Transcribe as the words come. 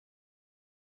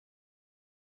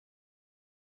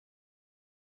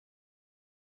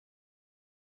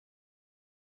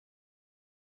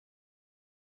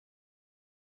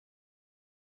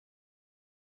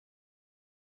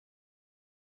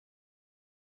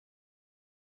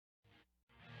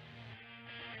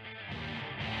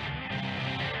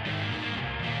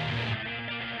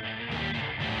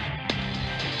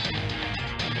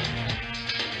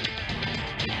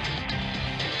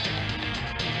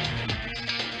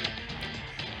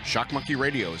Shock Monkey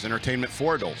Radio is entertainment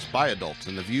for adults by adults,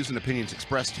 and the views and opinions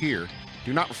expressed here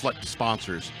do not reflect the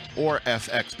sponsors or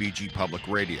FXBG Public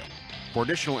Radio. For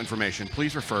additional information,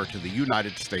 please refer to the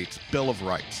United States Bill of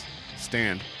Rights.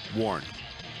 Stand warned.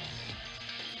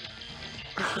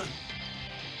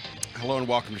 Hello and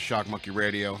welcome to Shock Monkey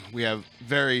Radio. We have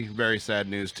very, very sad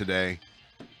news today,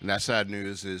 and that sad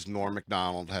news is Norm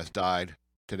Macdonald has died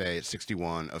today at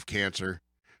 61 of cancer.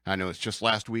 I know it's just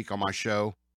last week on my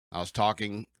show. I was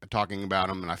talking about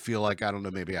him, and I feel like, I don't know,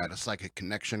 maybe I had a psychic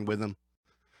connection with him.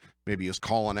 Maybe he was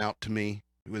calling out to me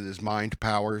with his mind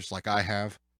powers like I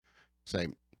have.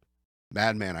 Saying,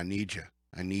 Madman, I need you.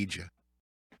 I need you.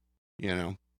 You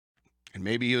know? And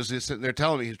maybe he was just sitting there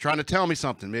telling me, he was trying to tell me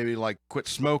something. Maybe like quit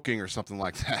smoking or something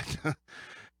like that.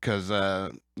 Because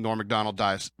Norm Macdonald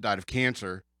died of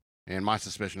cancer. And my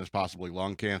suspicion is possibly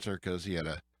lung cancer because he had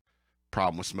a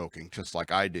problem with smoking, just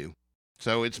like I do.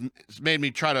 So it's made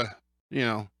me try to,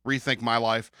 rethink my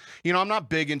life. I'm not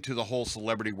big into the whole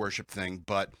celebrity worship thing,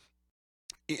 but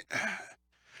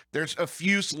there's a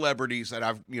few celebrities that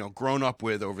I've, grown up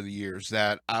with over the years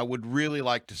that I would really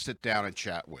like to sit down and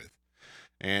chat with.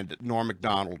 And Norm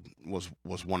Macdonald was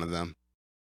one of them.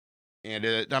 And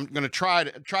I'm going to try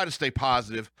to stay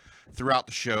positive throughout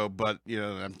the show, but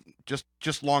I'm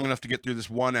just long enough to get through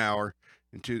this 1 hour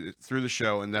through the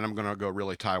show, and then I'm going to go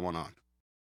really tie one on.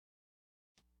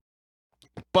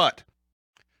 But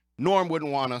Norm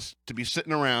wouldn't want us to be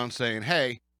sitting around saying,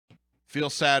 hey, feel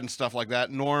sad and stuff like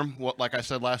that. Norm, like I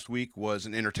said last week, was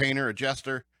an entertainer, a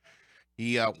jester.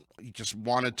 He just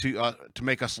wanted to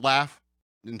make us laugh.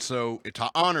 And so to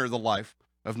honor the life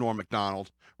of Norm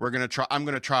Macdonald, I'm going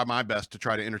to try my best to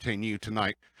try to entertain you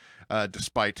tonight,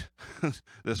 despite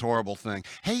this horrible thing.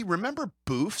 Hey, remember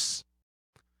Boofs?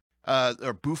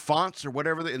 Or Bouffants or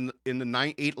whatever in the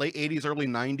late 80s, early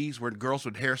 90s, where girls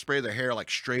would hairspray their hair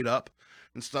like straight up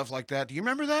and stuff like that. Do you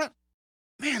remember that?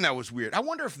 Man, that was weird. I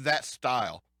wonder if that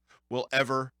style will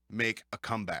ever make a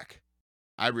comeback.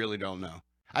 I really don't know.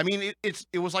 I mean, it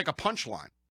was like a punchline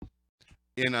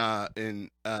in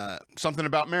Something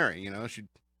About Mary. She'd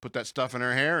put that stuff in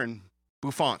her hair and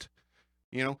bouffant.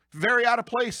 Very out of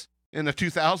place in the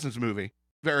 2000s movie.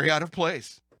 Very out of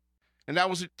place. And that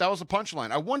was a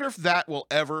punchline. I wonder if that will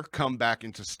ever come back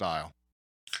into style.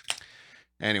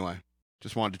 Anyway,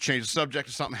 just wanted to change the subject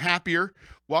to something happier.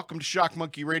 Welcome to Shock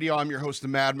Monkey Radio. I'm your host, the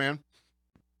Madman.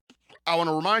 I want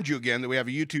to remind you again that we have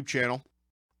a YouTube channel.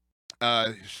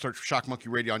 Search for Shock Monkey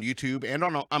Radio on YouTube, and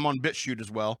I'm on BitChute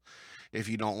as well. If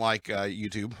you don't like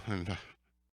YouTube, and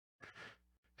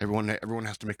everyone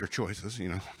has to make their choices,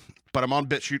 But I'm on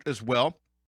BitChute as well.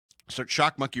 Search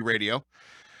Shock Monkey Radio.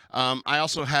 I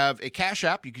also have a Cash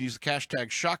App. You can use the cash tag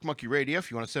Shock Monkey Radio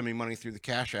if you want to send me money through the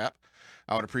Cash App.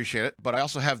 I would appreciate it. But I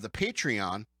also have the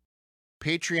Patreon,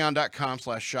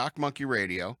 patreon.com/Shock Monkey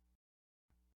Radio.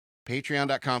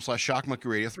 Patreon.com/Shock Monkey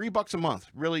Radio. $3 a month.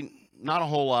 Really not a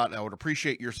whole lot. I would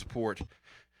appreciate your support,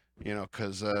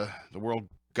 because the world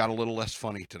got a little less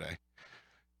funny today.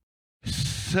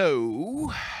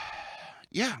 So,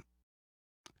 yeah.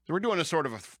 So we're doing a sort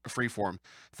of a freeform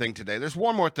thing today. There's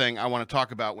one more thing I want to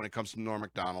talk about when it comes to Norm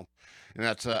Macdonald, and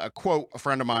that's a quote a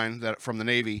friend of mine that from the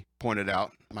Navy pointed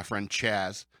out. My friend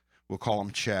Chaz, we'll call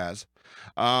him Chaz.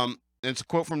 It's a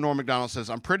quote from Norm Macdonald. Says,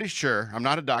 "I'm pretty sure I'm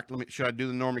not a doctor." Should I do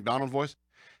the Norm Macdonald voice?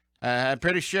 I'm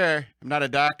pretty sure I'm not a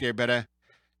doctor, but I'm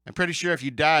pretty sure if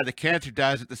you die, the cancer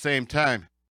dies at the same time.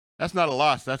 That's not a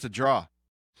loss. That's a draw.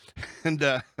 And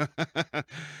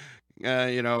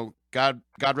God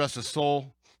rest his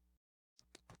soul.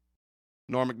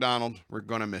 Norm Macdonald, we're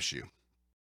going to miss you.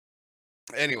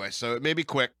 Anyway, so it may be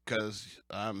quick because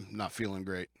I'm not feeling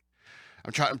great.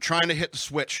 I'm trying to hit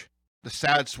the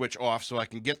sad switch off so I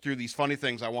can get through these funny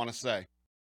things I want to say.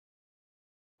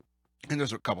 And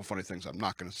there's a couple funny things I'm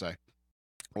not going to say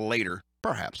later,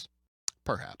 perhaps.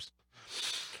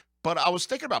 But I was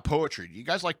thinking about poetry. Do you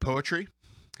guys like poetry?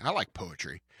 I like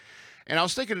poetry. And I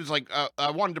was thinking, it's like, I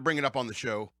wanted to bring it up on the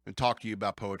show and talk to you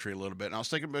about poetry a little bit. And I was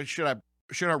thinking,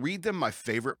 should I read them my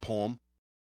favorite poem?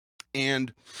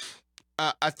 And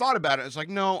I thought about it. It's like,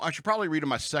 no, I should probably read them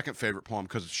my second favorite poem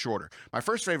because it's shorter. My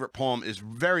first favorite poem is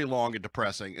very long and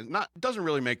depressing. It doesn't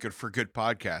really make it for a good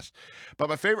podcast. But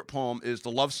my favorite poem is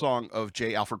The Love Song of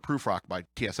J. Alfred Prufrock by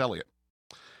T.S. Eliot.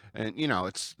 And,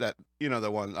 it's that,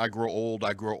 the one, I grow old,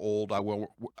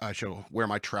 I shall wear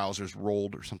my trousers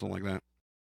rolled or something like that.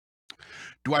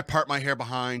 Do I part my hair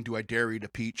behind? Do I dare eat a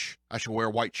peach? I shall wear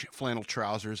white flannel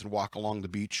trousers and walk along the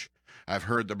beach. I've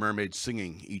heard the mermaids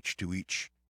singing each to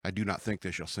each. I do not think they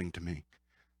shall sing to me.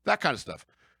 That kind of stuff.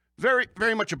 Very,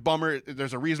 very much a bummer.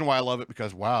 There's a reason why I love it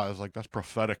because, wow, I was like, that's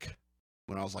prophetic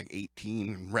when I was like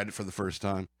 18 and read it for the first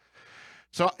time.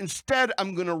 So instead,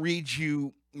 I'm going to read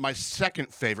you my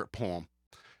second favorite poem,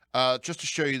 just to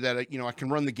show you that I can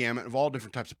run the gamut of all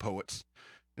different types of poets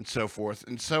and so forth.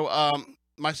 And so,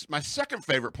 my second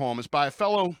favorite poem is by a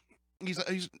fellow.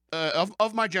 He's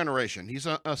of my generation. He's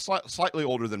slightly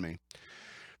older than me.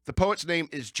 The poet's name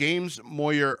is James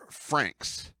Moyer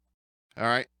Franks. All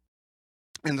right,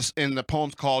 and the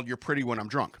poem's called "You're Pretty When I'm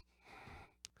Drunk."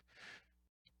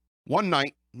 One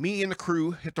night, me and the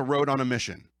crew hit the road on a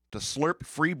mission to slurp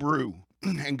free brew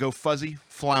and go fuzzy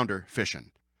flounder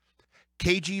fishing.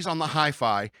 KG's on the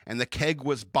hi-fi, and the keg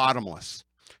was bottomless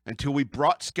until we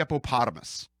brought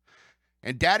Skepopotamus.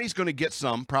 And daddy's going to get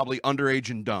some, probably underage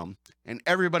and dumb, and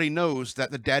everybody knows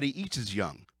that the daddy eats his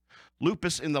young.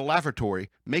 Lupus in the lavatory,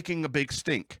 making a big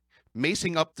stink,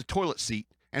 macing up the toilet seat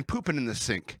and pooping in the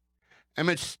sink.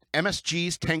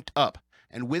 MSG's tanked up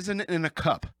and whizzing in a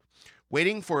cup,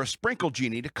 waiting for a sprinkle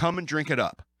genie to come and drink it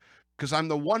up. 'Cause I'm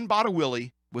the one bottle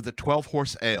Willie with a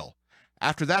 12-horse ale.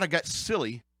 After that, I got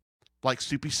silly like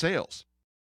soupy sails.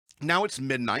 Now it's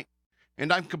midnight,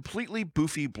 and I'm completely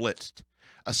boofy blitzed.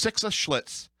 A six of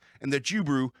Schlitz and the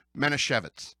Jubru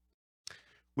Manischewitz.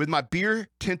 With my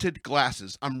beer-tinted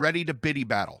glasses, I'm ready to biddy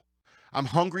battle. I'm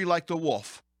hungry like the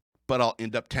wolf, but I'll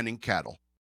end up tending cattle.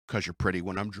 'Cause you're pretty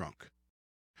when I'm drunk.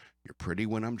 You're pretty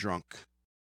when I'm drunk,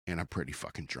 and I'm pretty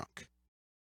fucking drunk.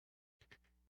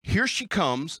 Here she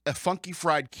comes, a funky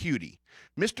fried cutie.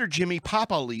 Mr. Jimmy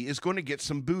Papali is going to get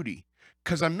some booty.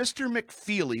 'Cause I'm Mr.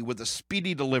 McFeely with a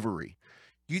speedy delivery.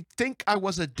 You'd think I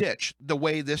was a ditch the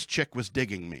way this chick was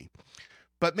digging me.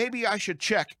 But maybe I should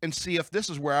check and see if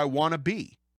this is where I want to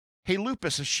be. Hey,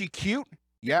 Lupus, is she cute?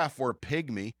 Yeah, for a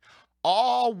pygmy.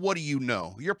 Oh, what do you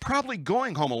know? You're probably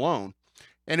going home alone.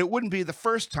 And it wouldn't be the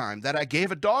first time that I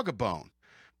gave a dog a bone.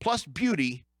 Plus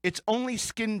beauty, it's only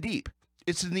skin deep.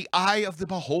 It's in the eye of the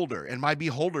beholder, and my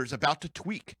beholder's about to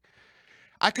tweak.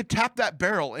 I could tap that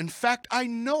barrel. In fact, I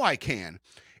know I can.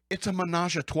 It's a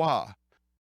menage a trois.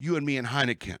 You and me and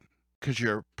Heineken, 'cause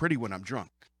you're pretty when I'm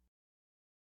drunk.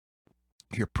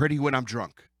 You're pretty when I'm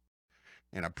drunk,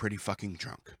 and I'm pretty fucking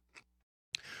drunk.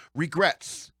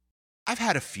 Regrets. I've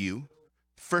had a few.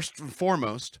 First and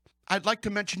foremost, I'd like to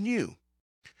mention you.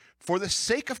 For the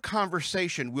sake of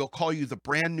conversation, we'll call you the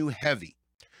brand new heavy.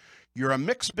 You're a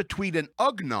mix between an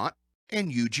Ugnaught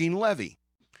and Eugene Levy.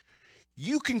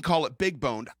 You can call it big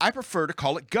boned. I prefer to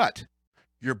call it gut.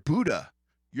 You're Buddha.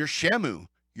 You're Shamu.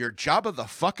 You're Jabba the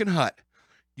fucking Hutt.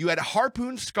 You had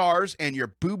harpoon scars and your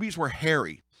boobies were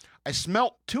hairy. I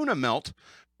smelt tuna melt,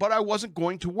 but I wasn't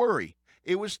going to worry.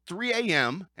 It was 3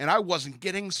 a.m. and I wasn't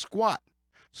getting squat.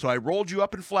 So I rolled you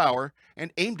up in flour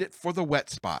and aimed it for the wet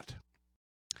spot.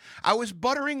 I was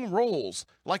buttering rolls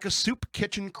like a soup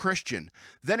kitchen Christian.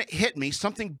 Then it hit me,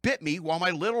 something bit me while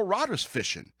my little rod was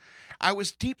fishing. I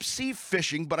was deep sea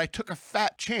fishing, but I took a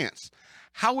fat chance.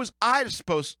 How was I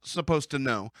supposed to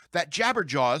know that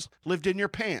Jabberjaws lived in your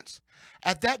pants?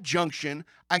 At that junction,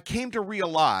 I came to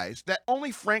realize that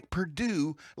only Frank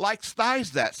Perdue likes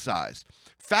thighs that size.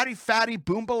 Fatty, fatty,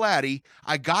 boombalatti,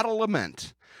 I gotta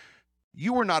lament.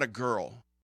 You were not a girl.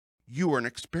 You were an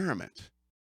experiment.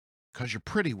 'Cause you're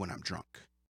pretty when I'm drunk.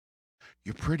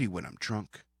 You're pretty when I'm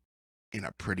drunk. And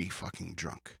I'm pretty fucking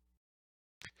drunk.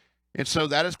 And so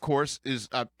that, of course, is,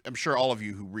 I'm sure all of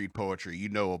you who read poetry, you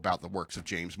know about the works of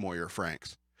James Moyer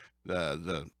Franks,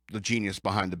 the genius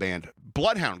behind the band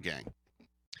Bloodhound Gang,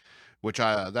 which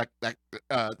that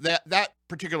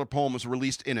particular poem was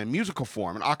released in a musical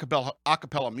form, an a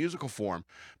cappella musical form,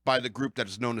 by the group that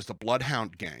is known as the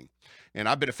Bloodhound Gang. And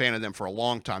I've been a fan of them for a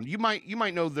long time. You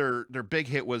might know their big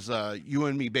hit was "You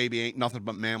and Me, Baby, Ain't Nothing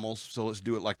But Mammals, So Let's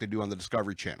Do It Like They Do on the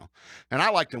Discovery Channel." And I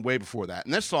liked them way before that.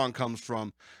 And this song comes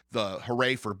from the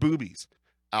 "Hooray for Boobies"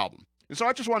 album. And so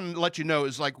I just wanted to let you know,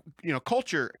 is like,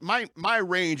 culture, my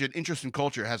range and interest in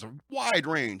culture has a wide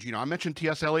range. I mentioned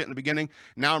T.S. Eliot in the beginning.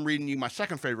 Now I'm reading you my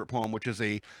second favorite poem, which is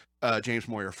a James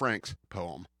Moyer Franks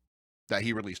poem that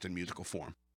he released in musical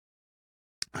form.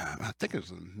 I think it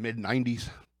was in the mid-90s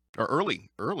or early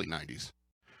 90s.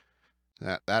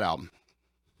 That album.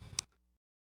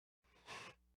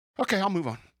 Okay, I'll move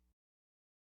on.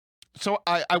 So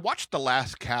I watched The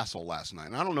Last Castle last night,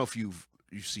 and I don't know if you've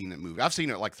seen that movie. I've seen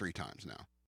it like 3 times now.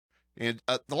 And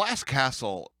The Last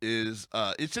Castle is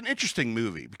it's an interesting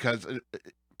movie because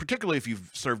particularly if you've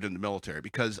served in the military,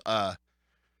 because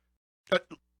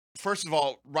first of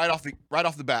all, right off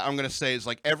the bat, I'm going to say is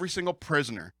like every single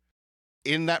prisoner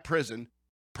in that prison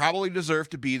probably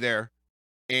deserved to be there,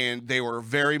 and they were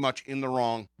very much in the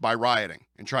wrong by rioting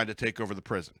and trying to take over the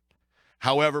prison.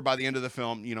 However, by the end of the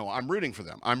film, I'm rooting for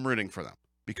them. I'm rooting for them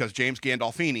because James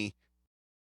Gandolfini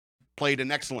played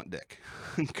an excellent dick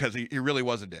because he really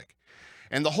was a dick.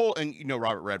 And the whole, and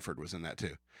Robert Redford was in that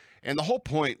too. And the whole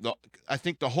point, I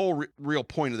think the whole real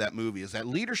point of that movie is that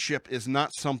leadership is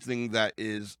not something that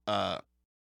is that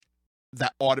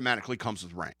automatically comes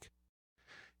with rank.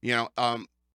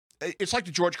 It's like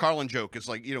the George Carlin joke. It's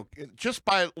like, just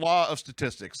by law of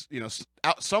statistics,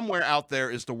 somewhere out there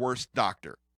is the worst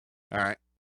doctor. All right.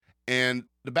 And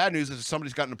the bad news is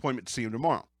somebody's got an appointment to see him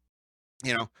tomorrow.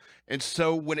 And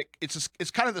so when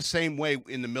it's kind of the same way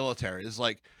in the military. It's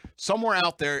like somewhere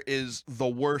out there is the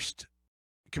worst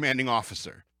commanding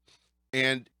officer,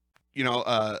 and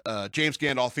James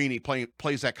Gandolfini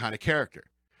plays that kind of character.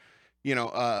 He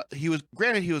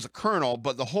was a colonel,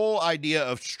 but the whole idea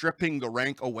of stripping the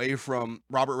rank away from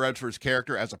Robert Redford's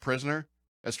character as a prisoner,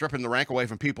 stripping the rank away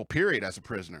from people, period, as a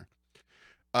prisoner,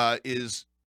 is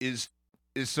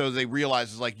so they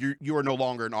realize it's like you are no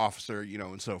longer an officer,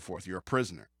 and so forth. You're a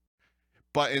prisoner.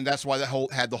 And that's why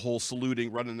had the whole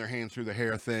saluting, running their hands through the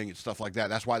hair thing and stuff like that.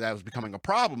 That's why that was becoming a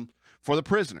problem for the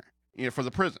prisoner, for the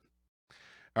prison.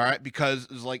 All right, because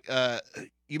it's like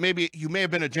you may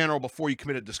have been a general before you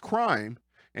committed this crime,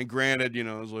 and granted,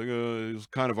 it's like it's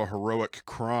kind of a heroic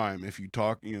crime if you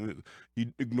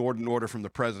you ignored an order from the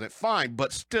president. Fine,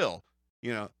 but still,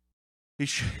 he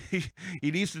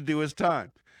needs to do his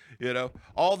time.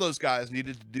 All those guys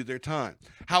needed to do their time.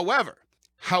 However,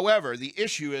 the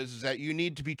issue is that you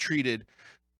need to be treated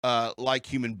like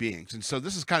human beings, and so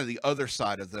this is kind of the other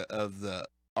side of the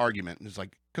argument. It's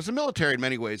like, because the military in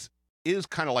many ways is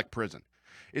kind of like prison.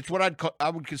 It's what I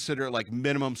would consider like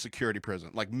minimum security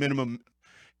prison, like minimum.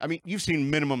 I mean, you've seen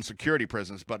minimum security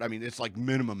prisons, but I mean, it's like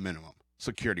minimum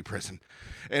security prison,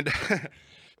 and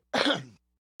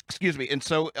excuse me. And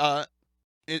so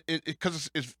because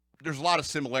there's a lot of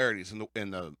similarities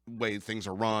in the way things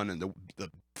are run and the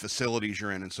facilities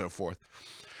you're in and so forth.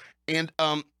 And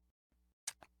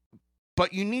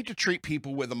but you need to treat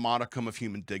people with a modicum of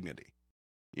human dignity,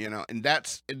 and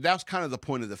that's kind of the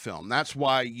point of the film. That's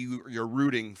why you're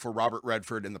rooting for Robert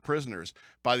Redford and the prisoners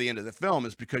by the end of the film,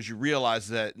 is because you realize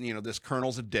that this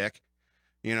colonel's a dick,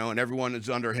 and everyone is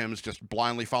under him is just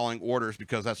blindly following orders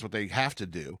because that's what they have to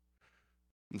do.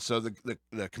 And so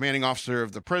the commanding officer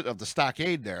of the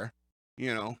stockade there,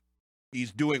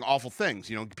 he's doing awful things,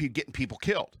 getting people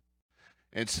killed.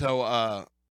 And so,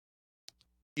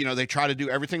 they try to do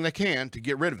everything they can to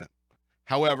get rid of him.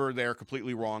 However, they're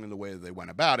completely wrong in the way that they went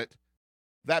about it.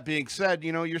 That being said,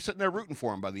 you're sitting there rooting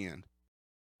for him by the end.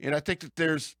 And I think that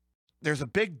there's a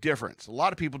big difference. A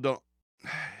lot of people don't.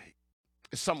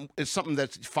 It's something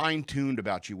that's fine-tuned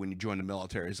about you when you join the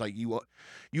military. It's like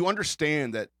you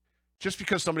understand that just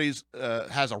because somebody's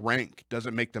has a rank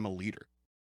doesn't make them a leader.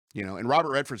 And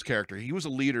Robert Redford's character, he was a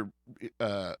leader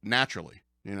naturally.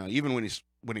 Even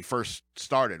when he first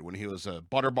started, when he was a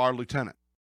butter bar lieutenant.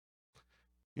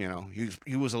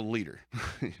 He was a leader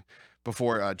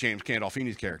before James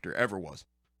Gandolfini's character ever was.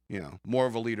 More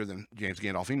of a leader than James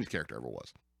Gandolfini's character ever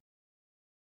was.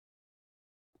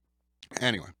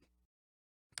 Anyway,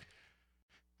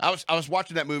 I was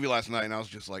watching that movie last night, and I was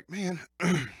just like, man,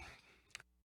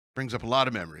 brings up a lot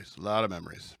of memories.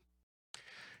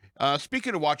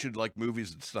 Speaking of watching like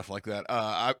movies and stuff like that,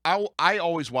 I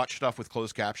always watch stuff with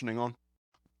closed captioning on,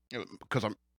 because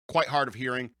I'm quite hard of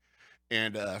hearing,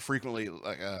 and frequently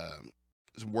like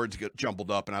some words get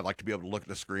jumbled up, and I'd like to be able to look at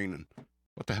the screen and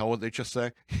what the hell would they just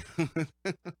say?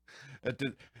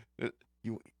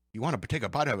 You want to take a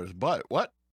bite out of his butt?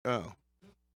 What? Oh.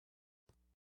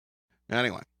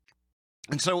 Anyway,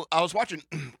 and so I was watching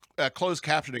closed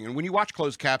captioning, and when you watch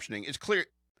closed captioning, it's clear.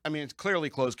 I mean, it's clearly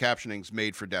closed captioning's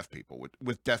made for deaf people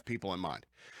with deaf people in mind.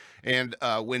 And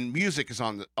when music is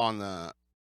on the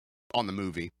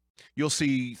movie, you'll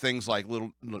see things like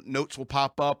little notes will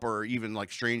pop up, or even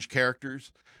like strange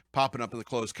characters popping up in the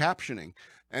closed captioning.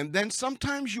 And then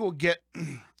sometimes you will get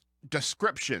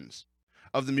descriptions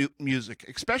of the music,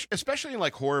 especially in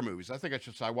like horror movies. I think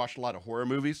I watched a lot of horror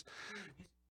movies.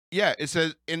 Yeah, it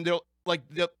says, and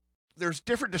there's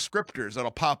different descriptors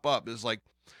that'll pop up. It's like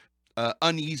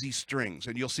uneasy strings,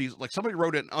 and you'll see like somebody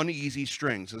wrote in uneasy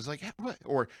strings. It's like, what?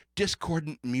 Or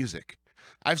discordant music.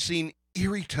 I've seen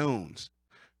eerie tones.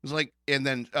 It's like, and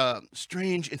then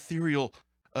strange ethereal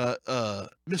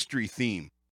mystery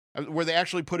theme, where they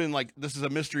actually put in like, this is a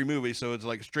mystery movie, so it's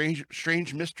like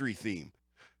strange mystery theme.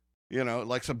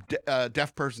 Like some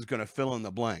deaf person's gonna fill in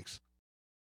the blanks.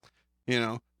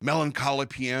 Melancholy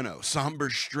piano, somber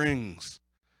strings,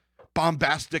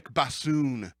 bombastic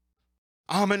bassoon,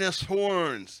 ominous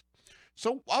horns.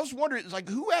 So I was wondering, it's like,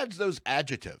 who adds those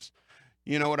adjectives?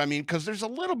 You know what I mean? Because there's a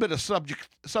little bit of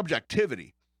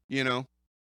subjectivity.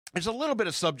 There's a little bit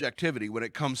of subjectivity when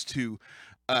it comes to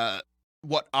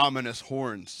what ominous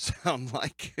horns sound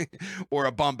like, or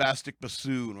a bombastic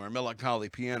bassoon, or a melancholy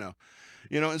piano,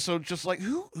 and so just like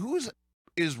who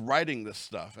is writing this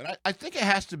stuff? And I think it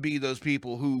has to be those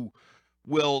people who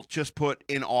will just put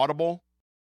inaudible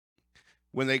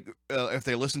when they if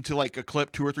they listen to like a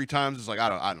clip 2 or 3 times. It's like I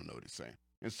don't know what he's saying,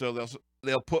 and so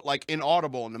they'll put like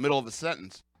inaudible in the middle of a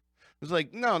sentence. It's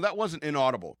like, no, that wasn't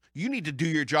inaudible. You need to do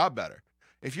your job better.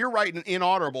 If you're writing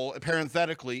inaudible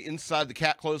parenthetically inside the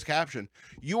closed caption,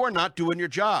 you are not doing your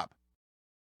job.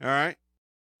 All right?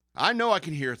 I know I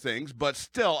can hear things, but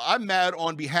still, I'm mad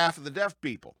on behalf of the deaf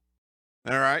people.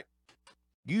 All right?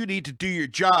 You need to do your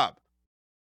job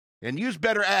and use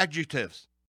better adjectives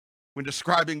when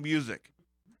describing music,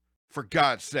 for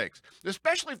God's sakes,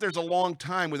 especially if there's a long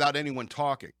time without anyone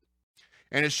talking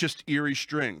and it's just eerie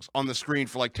strings on the screen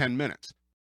for like 10 minutes,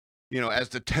 as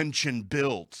the tension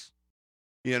builds,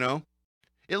 At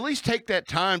least take that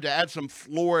time to add some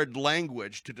florid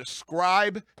language to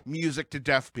describe music to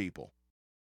deaf people.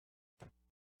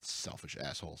 Selfish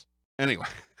assholes. Anyway,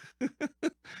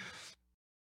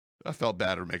 I felt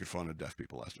bad for making fun of deaf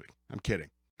people last week. I'm kidding.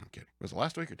 Was it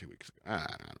last week or 2 weeks ago?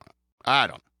 I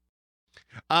don't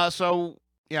know. So,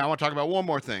 I want to talk about one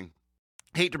more thing.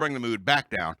 Hate to bring the mood back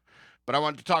down, but I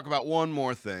want to talk about one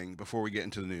more thing before we get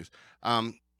into the news.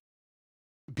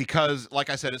 Because, like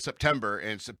I said, it's September,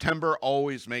 and September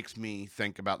always makes me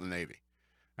think about the Navy.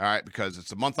 All right, because it's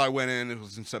the month I went in. It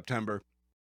was in September,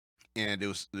 and it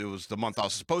was the month I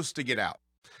was supposed to get out.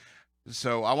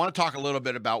 So I want to talk a little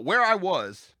bit about where I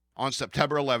was on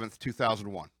September 11th,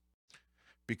 2001,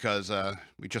 because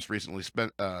we just recently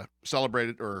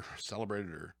celebrated or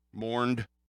mourned,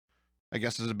 I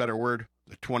guess is a better word,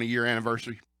 the 20-year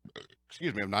anniversary,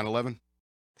 of 9/11.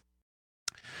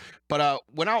 But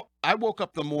when I woke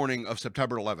up the morning of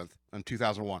September 11th in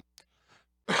 2001,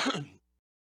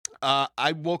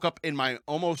 I woke up in my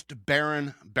almost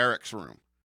barren barracks room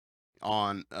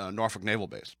on Norfolk Naval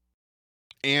Base.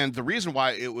 And the reason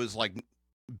why it was like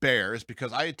bare is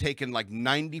because I had taken like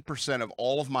 90% of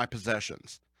all of my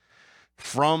possessions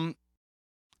from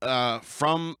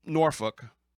Norfolk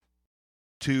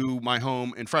to my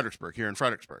home in Fredericksburg, here in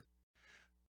Fredericksburg.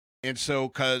 And so,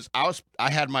 because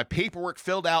I had my paperwork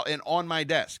filled out and on my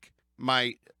desk,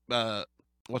 my,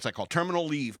 what's that called? Terminal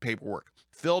leave paperwork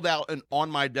filled out and on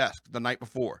my desk the night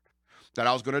before that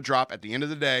I was going to drop at the end of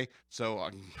the day. So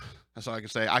that's all I can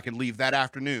say. I can leave that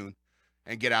afternoon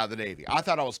and get out of the Navy. I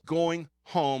thought I was going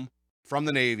home from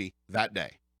the Navy that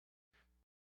day.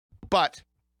 But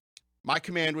my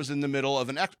command was in the middle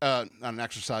of not an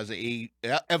exercise,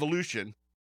 evolution,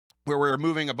 where we were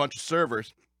moving a bunch of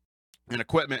servers and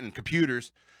equipment and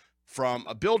computers from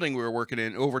a building we were working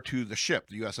in over to the ship,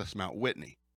 the USS Mount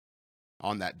Whitney,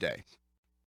 on that day.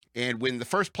 And when the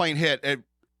first plane hit,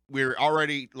 we were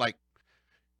already like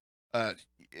I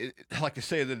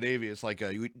say in the Navy, it's like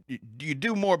you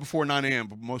do more before 9 a.m.,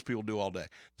 but most people do all day.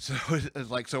 So it's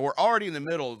like, so we're already in the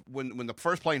middle. When the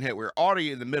first plane hit, we were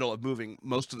already in the middle of moving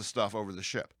most of the stuff over the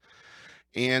ship.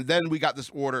 And then we got this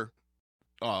order,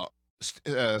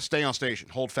 stay on station,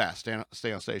 hold fast,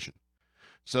 stay on station.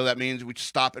 So that means we just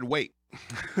stop and wait.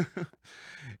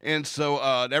 And so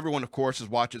everyone, of course, is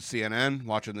watching CNN,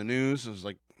 watching the news, is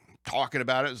like talking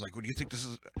about it. It's like, what do you think this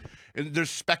is? And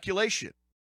there's speculation.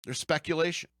 And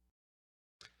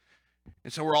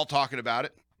so we're all talking about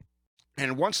it.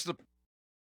 And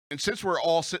since we're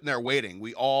all sitting there waiting,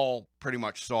 we all pretty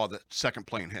much saw the second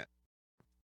plane hit.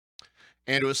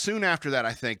 And it was soon after that,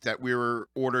 I think, that we were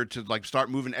ordered to like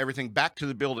start moving everything back to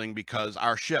the building because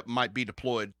our ship might be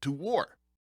deployed to war.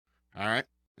 All right.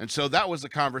 And so that was the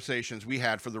conversations we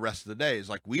had for the rest of the day. It's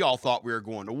like we all thought we were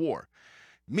going to war.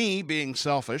 Me being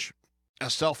selfish, a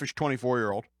selfish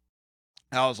 24-year-old,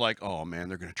 I was like, oh man,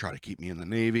 they're going to try to keep me in the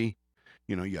Navy.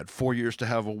 You had 4 years to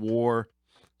have a war.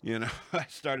 I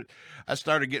started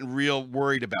getting real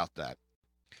worried about that.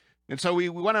 And so we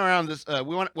went around this,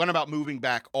 we went about moving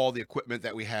back all the equipment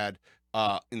that we had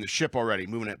in the ship already,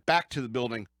 moving it back to the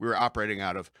building we were operating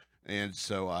out of. And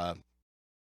so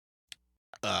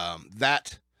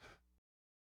that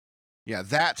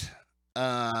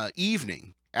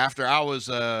evening, after I was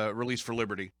released for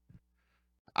liberty,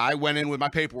 I went in with my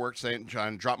paperwork, trying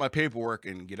to drop my paperwork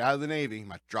and get out of the Navy.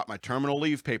 Drop my terminal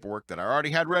leave paperwork that I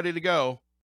already had ready to go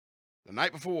the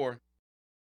night before.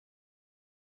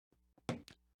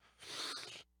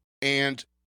 And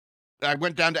I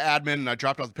went down to admin and I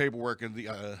dropped off the paperwork, and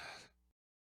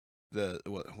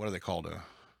what are they called?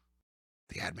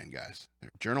 The admin guys.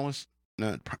 They're journalists?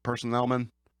 No,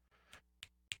 personnelmen.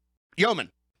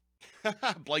 Yeoman.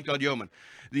 Blanked on yeoman.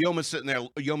 The yeoman's sitting there,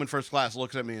 yeoman first class,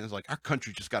 looks at me and is like, our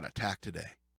country just got attacked today.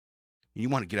 You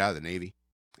want to get out of the Navy?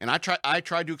 And I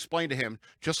tried to explain to him,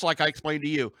 just like I explained to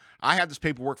you, I had this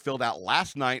paperwork filled out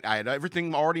last night. I had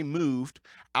everything already moved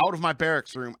out of my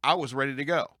barracks room. I was ready to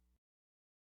go.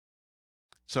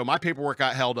 So my paperwork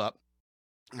got held up.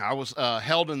 I was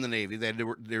held in the Navy. They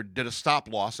did a stop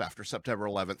loss after September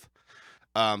 11th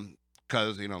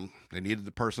because, they needed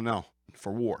the personnel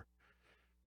for war.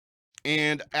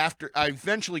 And after I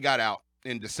eventually got out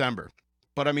in December,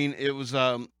 but I mean, it was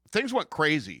things went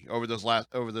crazy over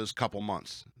those couple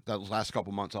months. Those last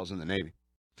couple months I was in the Navy,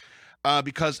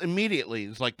 because immediately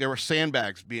it's like there were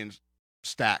sandbags being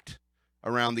stacked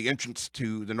around the entrance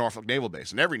to the Norfolk Naval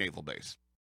Base and every naval base.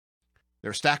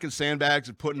 They're stacking sandbags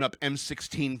and putting up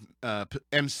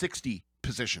M60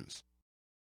 positions.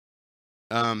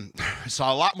 I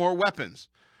saw a lot more weapons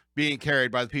being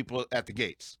carried by the people at the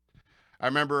gates. I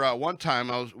remember one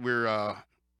time we were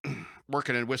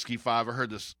working in Whiskey 5. I heard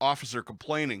this officer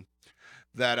complaining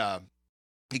that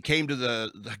he came to the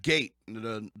gate,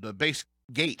 the base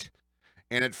gate,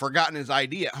 and had forgotten his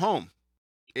ID at home.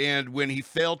 And when he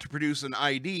failed to produce an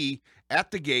ID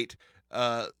at the gate,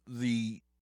 the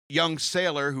young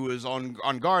sailor who was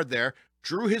on guard there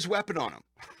drew his weapon on him.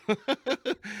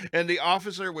 And the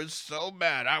officer was so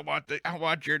mad. I want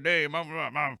your name.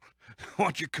 I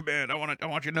want your command. I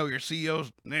want you to know your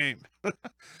CEO's name.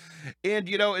 And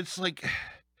it's like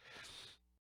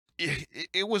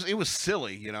it was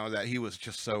silly, that he was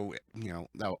just so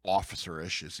that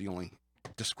officer-ish is the only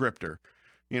descriptor.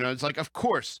 It's like, of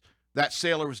course that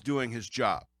sailor was doing his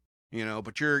job,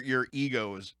 but your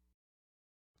ego is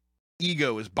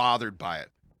bothered by it.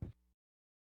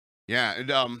 Yeah,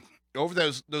 and over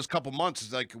those couple months,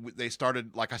 it's like they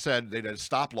started, like I said, they did a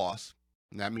stop loss.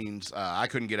 And that means I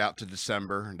couldn't get out to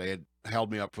December, and they had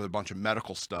held me up with a bunch of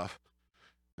medical stuff.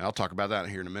 And I'll talk about that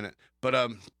here in a minute.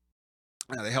 But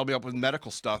they held me up with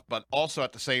medical stuff, but also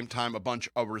at the same time, a bunch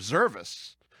of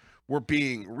reservists were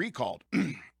being recalled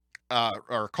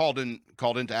or called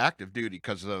into active duty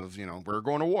because of we were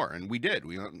going to war, and we did.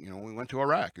 We went to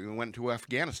Iraq, we went to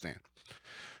Afghanistan.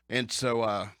 And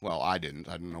so, well, I didn't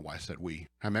know why I said we.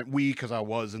 I meant we because I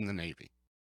was in the Navy.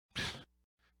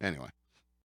 Anyway.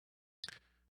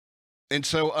 And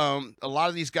so, a lot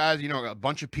of these guys, a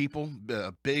bunch of people,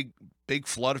 a big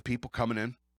flood of people coming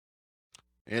in.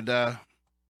 And,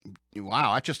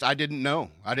 wow, I didn't know.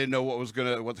 I didn't know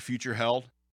what the future held.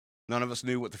 None of us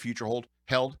knew what the future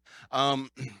held.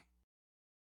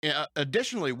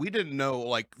 Additionally, we didn't know,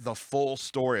 like, the full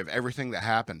story of everything that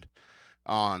happened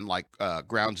on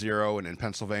Ground Zero and in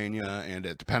Pennsylvania and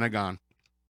at the Pentagon,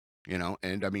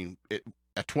 and I mean,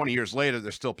 at 20 years later,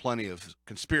 there's still plenty of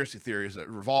conspiracy theories that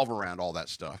revolve around all that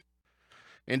stuff.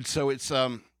 And so it's,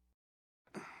 and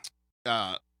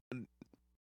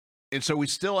so we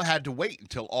still had to wait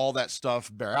until all that stuff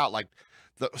bear out, like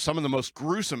some of the most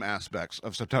gruesome aspects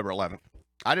of September 11th.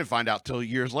 I didn't find out till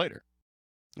years later.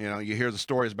 You hear the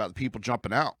stories about the people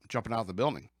jumping out of the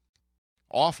building.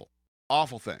 Awful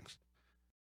things.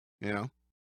 And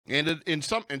in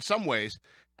some ways,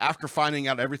 after finding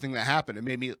out everything that happened, it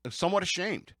made me somewhat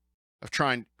ashamed of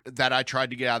I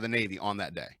tried to get out of the Navy on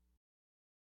that day.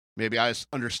 Maybe I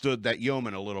understood that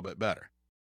yeoman a little bit better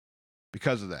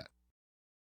because of that.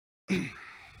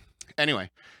 Anyway,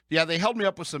 yeah, they held me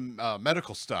up with some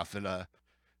medical stuff, and I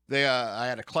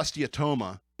had a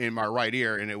cholesteatoma in my right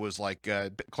ear, and it was like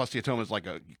cholesteatoma is like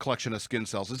a collection of skin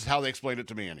cells. This is how they explained it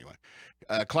to me anyway.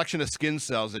 A collection of skin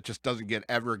cells that just doesn't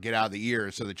ever get out of the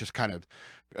ear, so they just kind of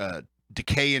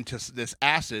decay into this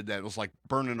acid that was like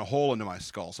burning a hole into my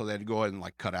skull. So they had to go ahead and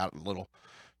like cut out a little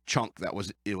chunk that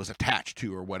it was attached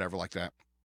to or whatever like that.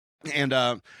 And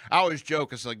I always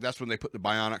joke, it's like that's when they put the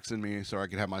bionics in me so I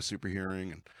could have my super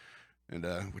hearing and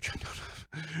which I don't have.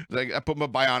 Like, I put my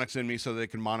bionics in me so they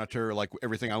can monitor like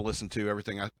everything I listen to,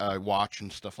 everything I watch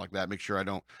and stuff like that. Make sure I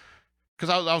don't, because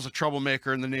I was a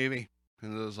troublemaker in the Navy,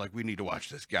 and it was like, we need to watch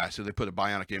this guy. So they put a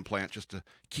bionic implant just to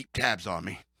keep tabs on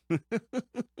me.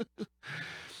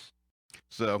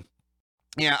 So,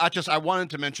 yeah, I wanted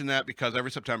to mention that because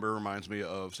every September reminds me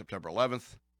of September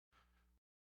 11th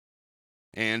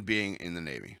and being in the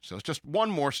Navy. So it's just one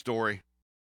more story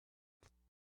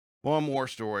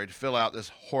to fill out this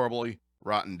horribly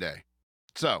rotten day.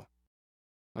 So,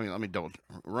 let me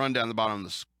run down the bottom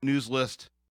of the news list.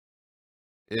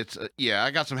 It's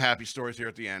I got some happy stories here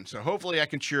at the end. So hopefully I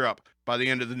can cheer up by the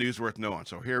end of the news worth knowing.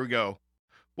 So here we go.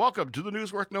 Welcome to the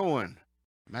news worth knowing.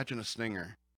 Imagine a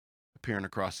stinger appearing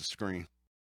across the screen.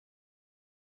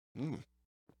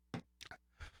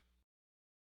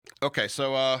 Okay,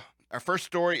 so our first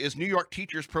story is New York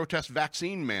teachers protest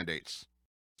vaccine mandates.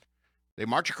 They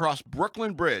march across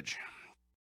Brooklyn Bridge.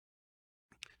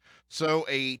 So,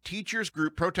 a teachers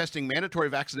group protesting mandatory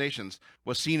vaccinations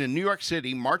was seen in New York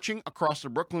City marching across the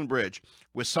Brooklyn Bridge,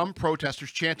 with some protesters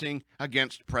chanting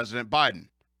against President Biden.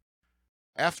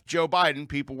 F. Joe Biden,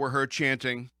 people were heard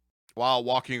chanting while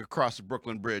walking across the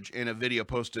Brooklyn Bridge in a video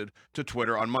posted to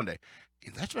Twitter on Monday.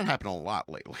 That's been happening a lot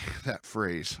lately, that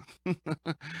phrase.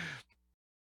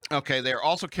 Okay, they're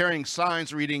also carrying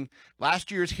signs reading,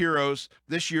 "Last year's heroes,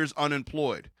 this year's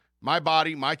unemployed. My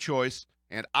body, my choice,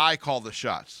 and I call the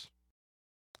shots."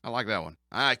 I like that one.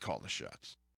 I call the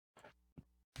shots.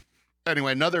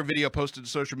 Anyway, another video posted to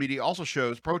social media also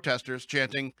shows protesters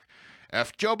chanting,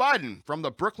 "F Joe Biden" from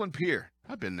the Brooklyn Pier.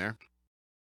 I've been there.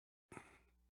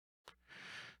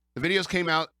 The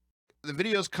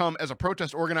videos come as a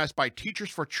protest organized by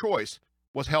Teachers for Choice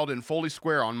was held in Foley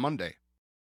Square on Monday.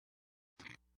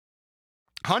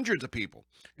 Hundreds of people,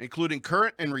 including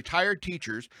current and retired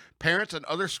teachers, parents, and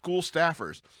other school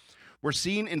staffers, were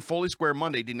seen in Foley Square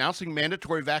Monday denouncing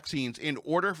mandatory vaccines in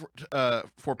order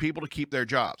for people to keep their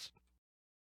jobs.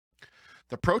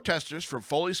 The protesters from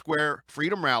Foley Square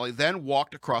Freedom Rally then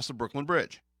walked across the Brooklyn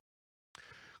Bridge.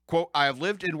 Quote, "I have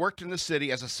lived and worked in the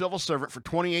city as a civil servant for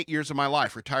 28 years of my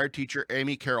life," retired teacher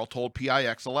Amy Carroll told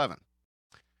PIX 11.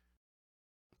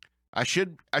 I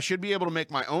should be able to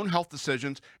make my own health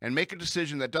decisions and make a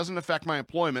decision that doesn't affect my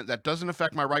employment, that doesn't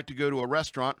affect my right to go to a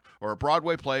restaurant or a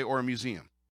Broadway play or a museum."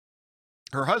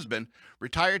 Her husband,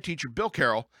 retired teacher Bill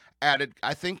Carroll, added,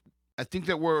 I think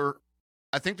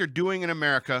they're doing in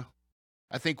America.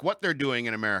 I think what they're doing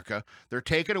in America, they're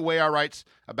taking away our rights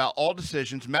about all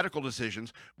decisions, medical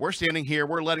decisions. We're standing here,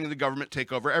 we're letting the government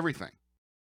take over everything.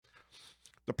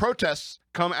 The protests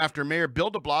come after Mayor Bill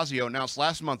de Blasio announced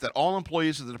last month that all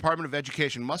employees of the Department of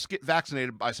Education must get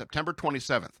vaccinated by September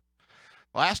 27th.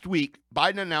 Last week,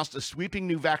 Biden announced a sweeping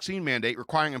new vaccine mandate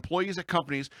requiring employees at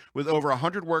companies with over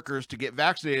 100 workers to get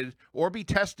vaccinated or be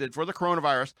tested for the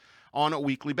coronavirus on a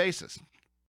weekly basis.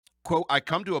 Quote, I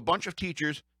come with a bunch of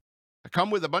teachers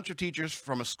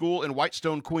from a school in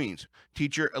Whitestone, Queens,"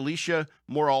 teacher Alicia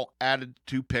Morrill added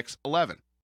to PIX 11.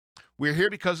 "We're here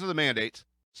because of the mandates.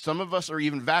 Some of us are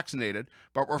even vaccinated,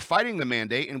 but we're fighting the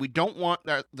mandate, and we don't want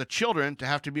the children to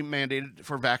have to be mandated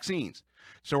for vaccines.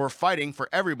 So we're fighting for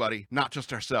everybody, not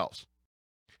just ourselves."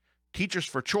 Teachers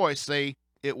for Choice say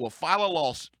it will file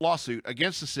a lawsuit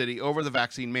against the city over the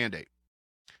vaccine mandate.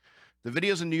 The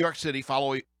videos in New York City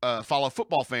follow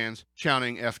football fans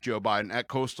shouting "F Joe Biden" at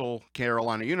Coastal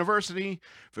Carolina University,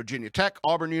 Virginia Tech,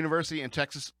 Auburn University, and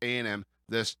Texas A&M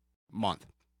this month.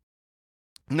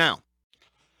 Now,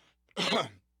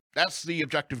 that's the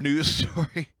objective news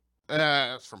story.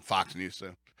 That's from Fox News,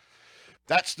 so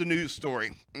that's the news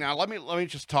story. Now, let me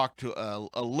just talk to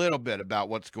a little bit about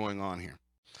what's going on here.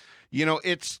 You know,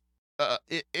 it's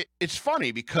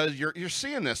funny because you're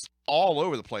seeing this all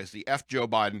over the place. The "F Joe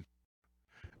Biden"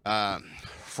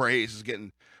 phrase is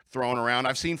getting thrown around.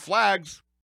 I've seen flags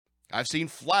that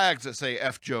say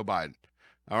 "F Joe Biden."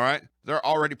 All right, they're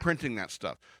already printing that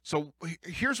stuff. So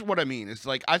here's what I mean. It's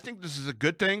like, I think this is a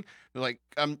good thing. Like,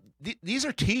 these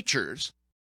are teachers.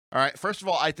 All right. First of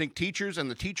all, I think teachers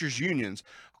and the teachers unions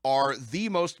are the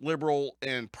most liberal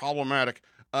and problematic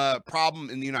problem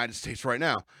in the United States right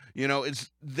now. You know,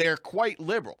 they're quite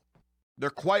liberal. They're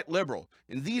quite liberal,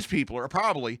 and these people are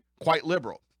probably quite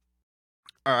liberal.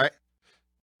 All right.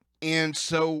 And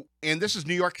this is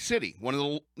New York City, one of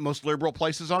the most liberal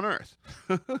places on earth.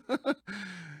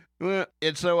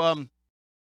 And so,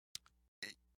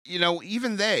 you know,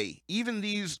 even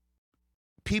these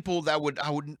people that I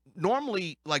would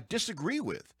normally like disagree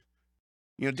with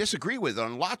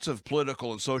on lots of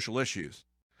political and social issues,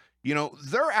 you know,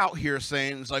 they're out here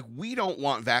saying it's like, we don't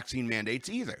want vaccine mandates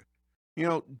either. You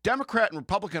know, Democrat and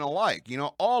Republican alike, you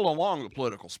know, all along the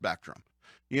political spectrum.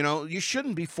 You know, you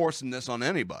shouldn't be forcing this on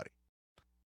anybody,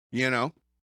 you know?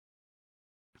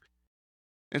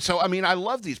 And so, I mean, I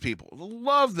love these people.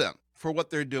 Love them for what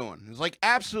they're doing. It's like,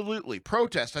 absolutely.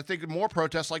 Protest. I think more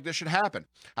protests like this should happen.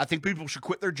 I think people should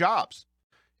quit their jobs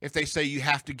if they say you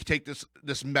have to take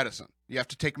this medicine. You have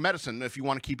to take medicine if you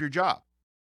want to keep your job.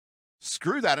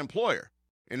 Screw that employer.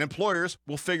 And employers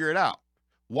will figure it out.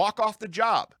 Walk off the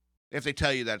job if they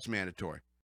tell you that it's mandatory.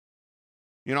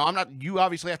 You know, you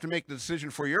obviously have to make the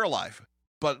decision for your life.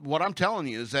 But what I'm telling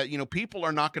you is that, you know, people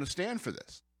are not going to stand for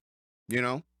this, you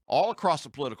know, all across the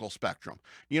political spectrum.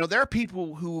 You know, there are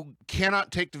people who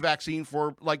cannot take the vaccine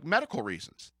for like medical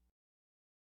reasons.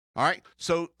 All right.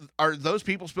 So are those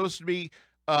people supposed to be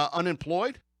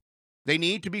unemployed? They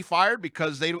need to be fired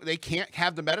because they can't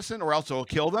have the medicine or else it'll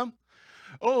kill them.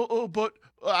 But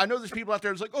I know there's people out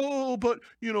there that's like, but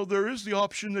you know, there is the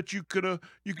option that you can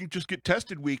just get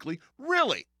tested weekly.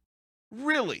 Really?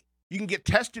 You can get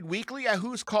tested weekly at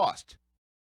whose cost?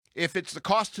 If it's the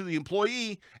cost to the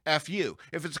employee, F you.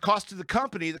 If it's the cost to the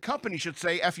company should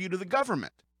say F you to the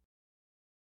government.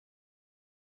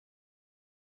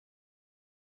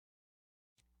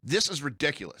 This is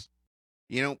ridiculous.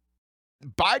 You know,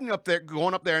 Biden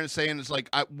going up there and saying it's like,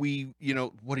 what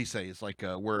do you say? It's like,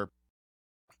 our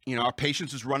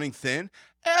patience is running thin.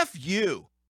 F you.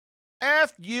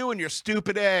 F you and your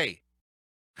stupid A.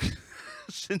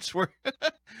 Since we're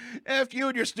F you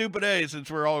and your stupid A, since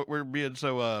we're being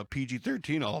so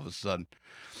PG-13 all of a sudden.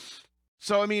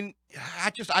 So I mean,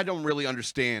 I don't really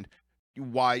understand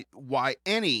why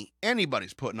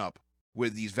anybody's putting up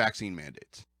with these vaccine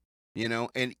mandates. And I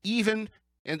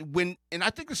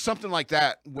think it's something like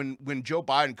that when Joe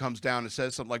Biden comes down and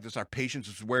says something like this, our patience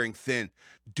is wearing thin,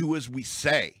 do as we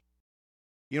say.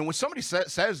 When somebody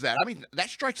says that, I mean, that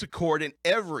strikes a chord in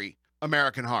every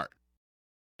American heart.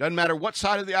 Doesn't matter what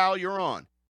side of the aisle you're on.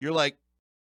 You're like,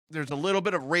 there's a little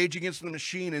bit of rage against the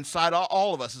machine inside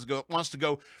all of us wants to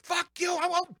go, fuck you, I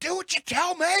won't do what you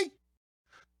tell me.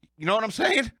 You know what I'm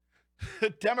saying?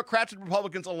 Democrats and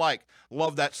Republicans alike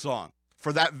love that song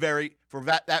for that very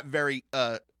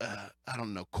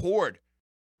chord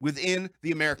within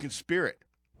the American spirit.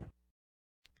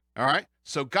 All right?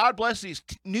 So God bless these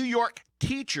New York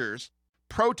teachers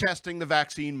protesting the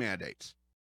vaccine mandates.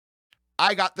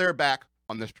 I got their back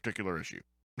on this particular issue.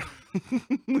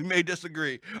 We may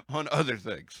disagree on other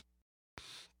things.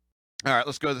 All right,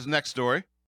 let's go to this next story.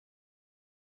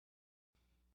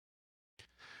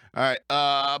 All right,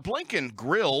 Blinken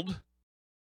grilled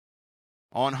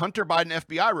on Hunter Biden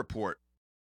FBI report.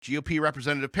 GOP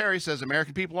Representative Perry says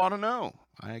American people ought to know.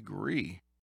 I agree.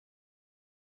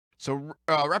 So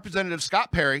Representative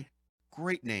Scott Perry,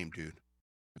 great name, dude.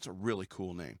 That's a really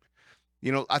cool name.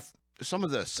 Some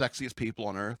of the sexiest people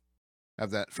on earth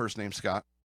have that first name, Scott.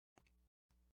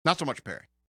 Not so much Perry.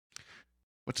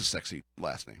 What's a sexy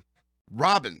last name?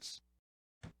 Robbins.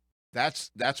 That's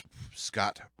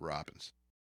Scott Robbins.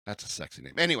 That's a sexy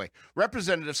name. Anyway,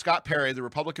 Representative Scott Perry, the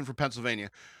Republican from Pennsylvania,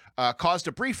 caused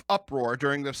a brief uproar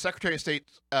during the Secretary of State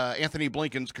Anthony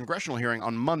Blinken's congressional hearing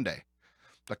on Monday.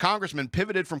 The congressman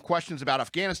pivoted from questions about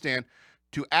Afghanistan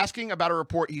to asking about a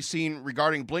report he's seen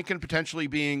regarding Blinken potentially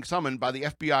being summoned by the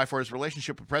FBI for his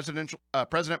relationship with President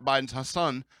Biden's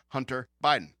son, Hunter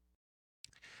Biden.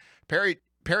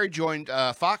 Perry joined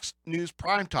Fox News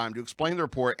Primetime to explain the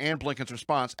report and Blinken's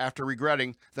response after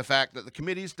regretting the fact that the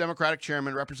committee's Democratic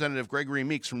chairman, Representative Gregory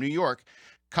Meeks from New York,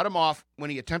 cut him off when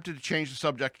he attempted to change the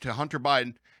subject to Hunter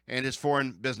Biden and his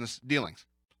foreign business dealings.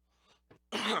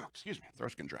 Excuse me,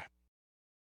 throat's getting dry.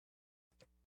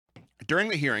 During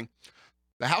the hearing,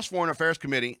 the House Foreign Affairs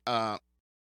Committee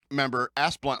member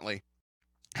asked bluntly,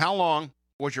 how long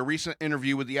was your recent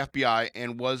interview with the FBI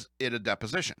and was it a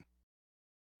deposition?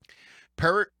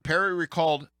 Perry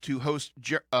recalled to host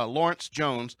Lawrence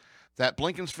Jones that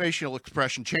Blinken's facial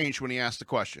expression changed when he asked the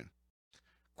question.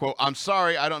 Quote, I'm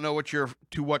sorry, I don't know what you're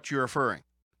referring,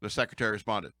 the secretary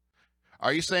responded.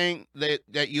 Are you saying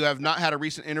that you have not had a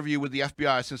recent interview with the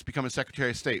FBI since becoming Secretary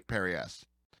of State, Perry asked.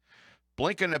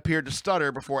 Blinken appeared to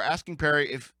stutter before asking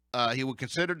Perry if he would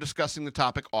consider discussing the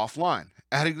topic offline,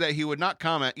 adding that he would not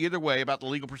comment either way about the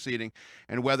legal proceeding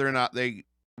and whether or not they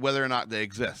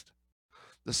exist.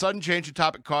 The sudden change in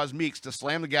topic caused Meeks to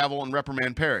slam the gavel and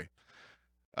reprimand Perry.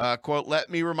 Quote, let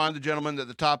me remind the gentleman that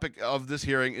the topic of this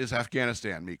hearing is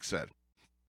Afghanistan, Meeks said.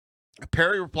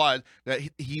 Perry replied that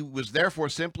he was therefore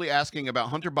simply asking about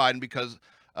Hunter Biden because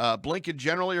Blinken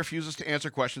generally refuses to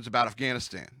answer questions about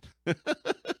Afghanistan.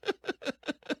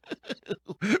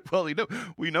 Well,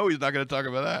 we know he's not going to talk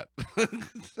about that.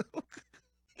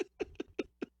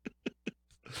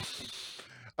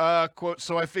 Quote,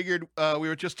 so I figured we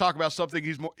would just talk about something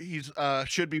he's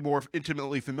should be more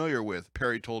intimately familiar with,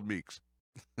 Perry told Meeks.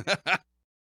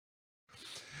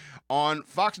 On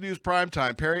Fox News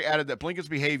Primetime, Perry added that Blinken's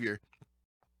behavior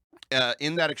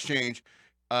in that exchange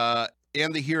and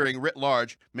the hearing writ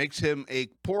large makes him a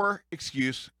poor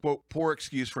excuse for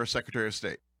a Secretary of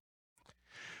State.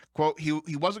 Quote,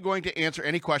 he wasn't going to answer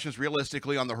any questions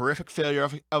realistically on the horrific failure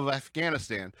of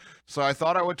Afghanistan, so I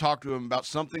thought I would talk to him about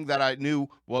something that I knew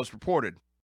was reported,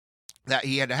 that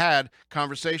he had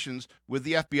conversations with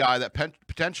the FBI that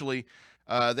potentially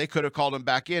they could have called him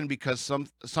back in because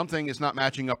something is not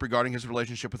matching up regarding his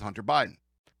relationship with Hunter Biden,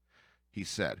 he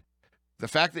said. The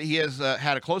fact that he has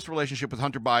had a close relationship with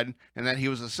Hunter Biden and that he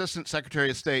was Assistant Secretary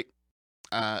of State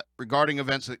regarding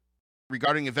events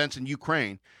in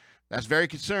Ukraine, that's very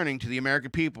concerning to the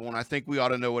American people, and I think we ought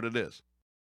to know what it is.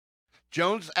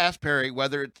 Jones asked Perry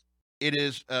whether it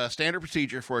is standard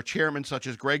procedure for a chairman such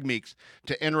as Greg Meeks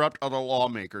to interrupt other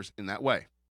lawmakers in that way.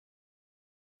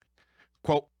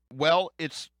 Quote, well,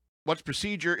 it's what's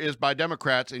procedure is by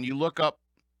Democrats, and you look up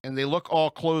and they look all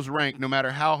close rank no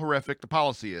matter how horrific the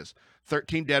policy is.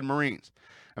 13 dead Marines.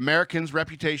 Americans'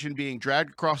 reputation being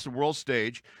dragged across the world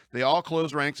stage. They all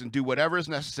close ranks and do whatever is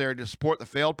necessary to support the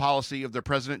failed policy of their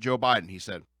President Joe Biden, he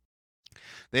said.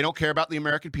 They don't care about the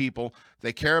American people.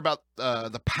 They care about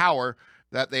the power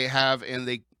that they have,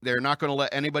 and they're not going to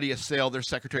let anybody assail their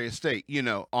Secretary of State,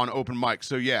 on open mic.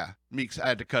 So, yeah, Meeks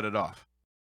had to cut it off.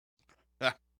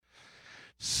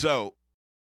 So,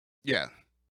 yeah,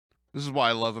 this is why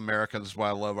I love America. This is why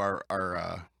I love our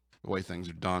the way things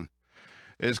are done.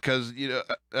 Is because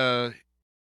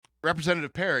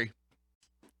Representative Perry,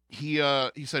 he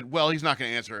said, well, he's not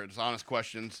going to answer his honest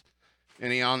questions.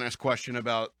 Any honest question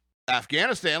about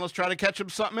Afghanistan, let's try to catch him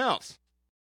something else.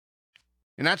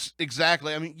 And that's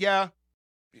exactly,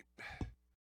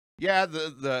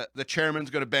 the chairman's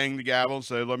going to bang the gavel and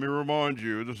say, let me remind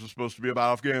you, this is supposed to be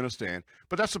about Afghanistan.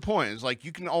 But that's the point. It's like,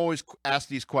 you can always ask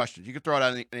these questions. You can throw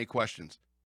out any questions.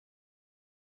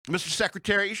 Mr.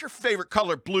 Secretary, is your favorite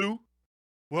color blue?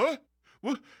 What?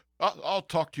 I'll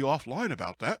talk to you offline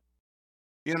about that.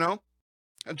 And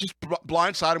just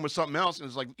blindside him with something else. And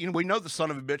it's like, we know the son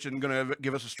of a bitch isn't going to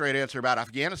give us a straight answer about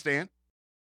Afghanistan.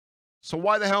 So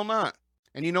why the hell not?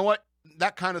 And you know what?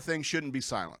 That kind of thing shouldn't be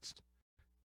silenced.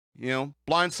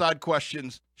 Blindside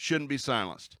questions shouldn't be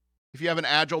silenced. If you have an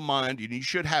agile mind, you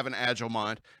should have an agile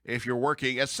mind. If you're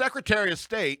working as Secretary of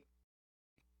State,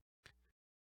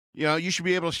 you should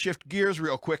be able to shift gears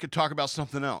real quick and talk about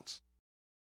something else.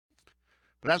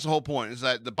 But that's the whole point, is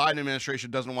that the Biden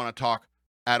administration doesn't want to talk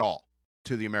at all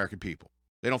to the American people.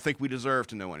 They don't think we deserve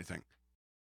to know anything.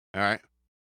 All right?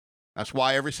 That's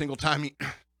why every single time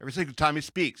he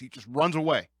speaks, he just runs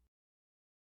away.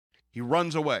 He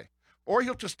runs away. Or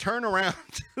he'll just turn around.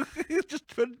 He'll just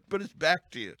put his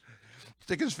back to you.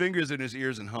 Stick his fingers in his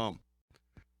ears and hum.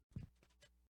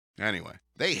 Anyway,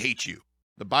 they hate you.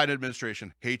 The Biden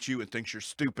administration hates you and thinks you're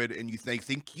stupid, and they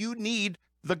think you need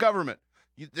the government.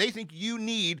 They think you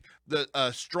need the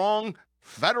strong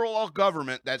federal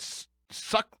government that's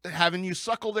having you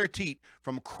suckle their teat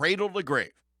from cradle to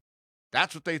grave.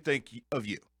 That's what they think of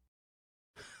you.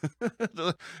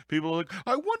 People are like,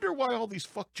 I wonder why all these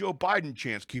fuck Joe Biden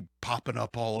chants keep popping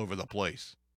up all over the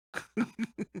place.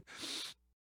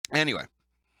 Anyway.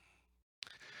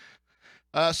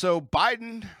 So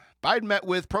Biden met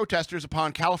with protesters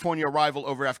upon California arrival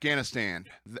over Afghanistan.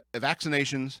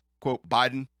 Vaccinations, quote,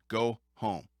 Biden, go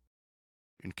home.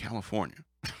 In California.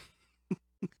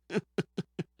 You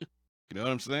know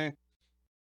what I'm saying?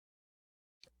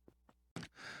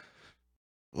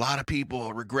 A lot of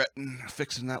people regretting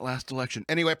fixing that last election.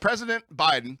 Anyway, President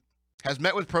Biden has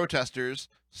met with protesters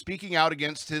speaking out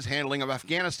against his handling of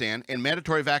Afghanistan and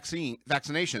mandatory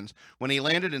vaccinations when he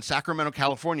landed in Sacramento,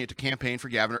 California to campaign for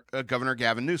Governor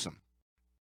Gavin Newsom.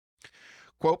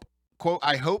 Quote,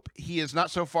 I hope he is not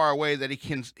so far away that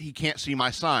he can't see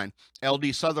my sign,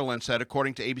 LD Sutherland said,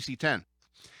 according to ABC 10.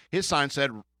 His sign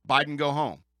said, Biden, go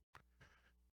home.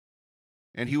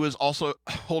 And he was also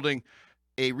holding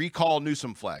a recall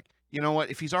Newsom flag. You know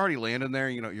what? If he's already landing there,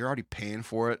 you're already paying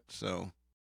for it. So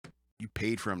you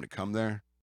paid for him to come there.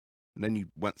 And then you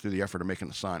went through the effort of making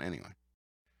the sign anyway.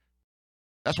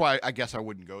 That's why I guess I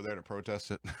wouldn't go there to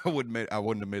protest it. I wouldn't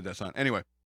have made that sign. Anyway,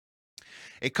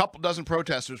 a couple dozen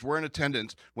protesters were in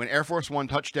attendance when Air Force One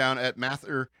touched down at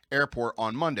Mather Airport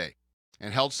on Monday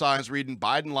and held signs reading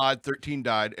Biden lied, 13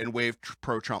 died, and waved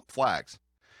pro-Trump flags.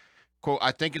 Quote,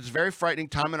 I think it's a very frightening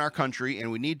time in our country,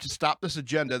 and we need to stop this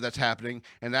agenda that's happening,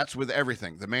 and that's with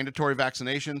everything, the mandatory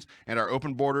vaccinations and our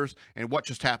open borders and what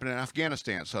just happened in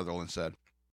Afghanistan, Sutherland said.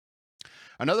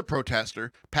 Another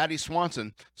protester, Patty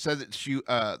Swanson, said that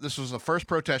this was the first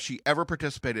protest she ever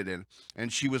participated in,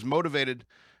 and she was motivated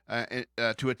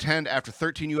to attend after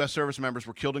 13 U.S. service members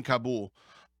were killed in Kabul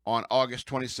on August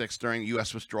 26th during the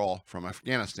U.S. withdrawal from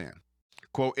Afghanistan.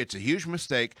 Quote, it's a huge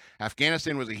mistake.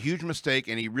 Afghanistan was a huge mistake,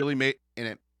 and he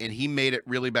made it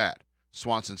really bad,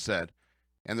 Swanson said.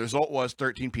 And the result was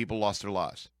 13 people lost their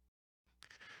lives.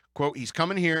 Quote, he's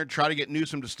coming here to try to get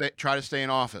Newsom to try to stay in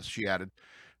office, she added.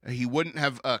 He wouldn't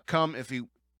have come if it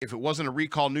wasn't a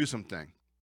recall Newsom thing.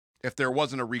 If there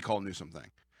wasn't a recall Newsom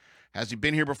thing. Has he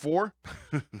been here before?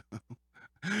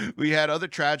 We had other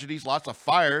tragedies, lots of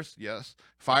fires. Yes,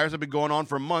 fires have been going on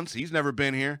for months. He's never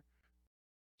been here.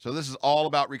 So this is all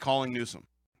about recalling Newsom.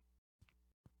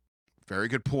 Very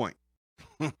good point.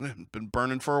 Been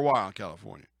burning for a while in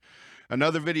California.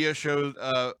 Another video showed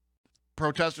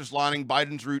protesters lining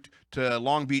Biden's route to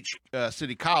Long Beach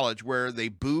City College, where they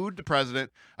booed the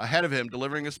president ahead of him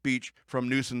delivering a speech from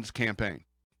Newsom's campaign.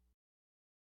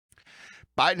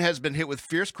 Biden has been hit with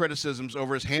fierce criticisms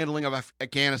over his handling of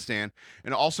Afghanistan,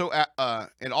 and also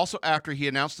after he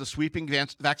announced the sweeping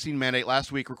vaccine mandate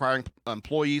last week, requiring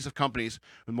employees of companies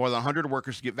with more than 100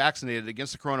 workers to get vaccinated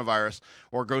against the coronavirus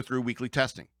or go through weekly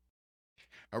testing.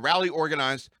 A rally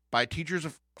organized by Teachers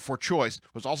for Choice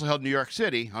was also held in New York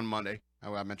City on Monday.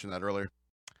 I mentioned that earlier.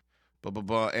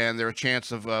 And there are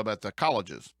chants of at the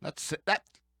colleges. That's that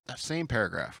same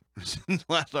paragraph.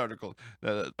 Last article.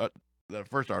 The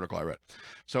first article I read.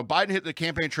 So Biden hit the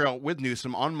campaign trail with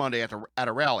Newsom on Monday at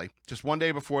a rally, just one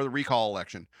day before the recall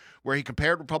election, where he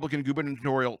compared Republican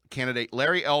gubernatorial candidate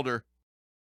Larry Elder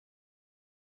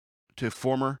to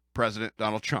former President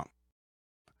Donald Trump.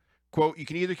 Quote, "You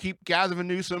can either keep Gavin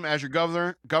Newsom as your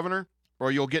governor,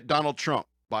 or you'll get Donald Trump,"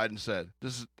 Biden said.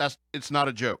 It's not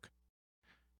a joke.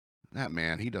 That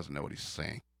man, he doesn't know what he's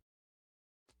saying.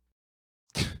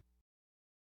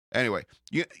 Anyway,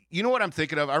 you know what I'm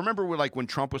thinking of? I remember when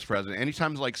Trump was president,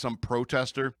 anytime some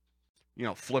protester,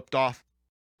 flipped off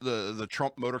the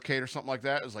Trump motorcade or something like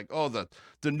that, it's like, oh, the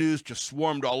news just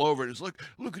swarmed all over it. It's like,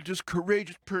 look at this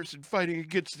courageous person fighting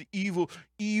against the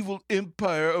evil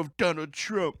empire of Donald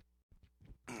Trump.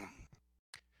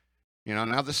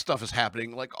 Now this stuff is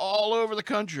happening all over the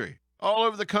country,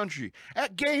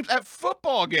 at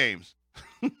football games.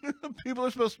 People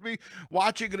are supposed to be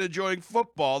watching and enjoying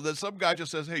football. Then some guy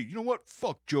just says, "Hey, you know what?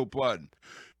 Fuck Joe Biden,"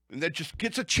 and that just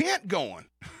gets a chant going.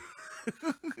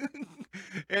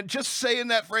 And just saying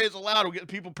that phrase aloud will get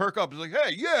people perk up. It's like,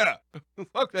 "Hey, yeah,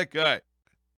 fuck that guy."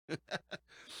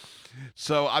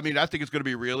 So, I think it's going to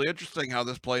be really interesting how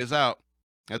this plays out.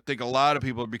 I think a lot of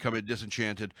people are becoming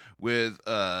disenchanted with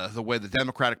the way the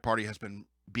Democratic Party has been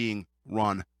being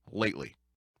run lately.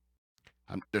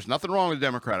 There's nothing wrong with the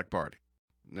Democratic Party.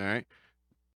 All right,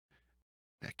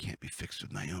 that can't be fixed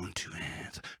with my own two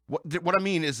hands. What I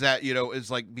mean is that is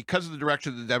because of the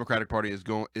direction the Democratic Party is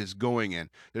going in,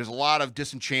 there's a lot of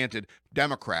disenchanted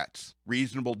Democrats,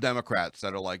 reasonable Democrats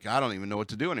that are like, I don't even know what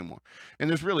to do anymore. And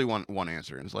there's really one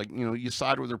answer. It's like, you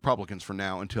side with the Republicans for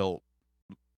now until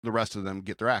the rest of them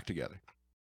get their act together.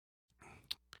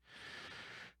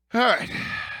 All right,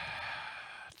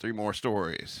 3 more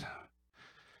stories.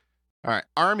 All right,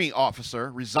 Army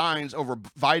officer resigns over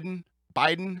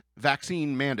Biden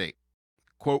vaccine mandate.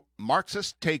 Quote,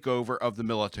 "Marxist takeover of the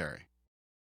military."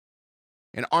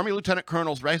 An Army Lieutenant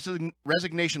Colonel's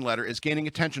resignation letter is gaining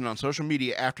attention on social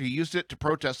media after he used it to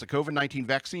protest the COVID-19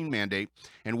 vaccine mandate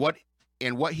and what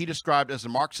he described as the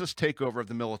Marxist takeover of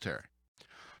the military.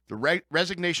 The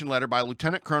resignation letter by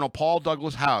Lieutenant Colonel Paul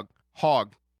Douglas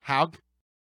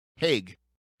Haig.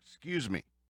 Excuse me.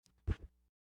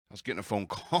 I was getting a phone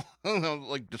call. I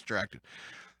was distracted.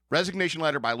 Resignation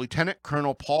letter by Lieutenant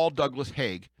Colonel Paul Douglas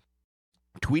Haig,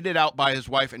 tweeted out by his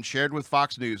wife and shared with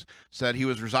Fox News, said he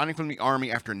was resigning from the Army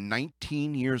after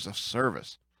 19 years of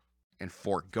service and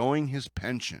foregoing his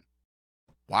pension.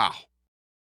 Wow.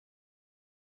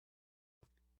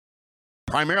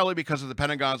 Primarily because of the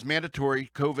Pentagon's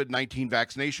mandatory COVID-19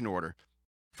 vaccination order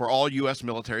for all U.S.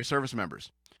 military service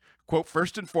members. Quote,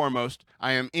 "First and foremost,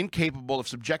 I am incapable of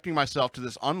subjecting myself to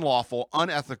this unlawful,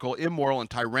 unethical, immoral, and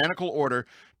tyrannical order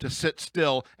to sit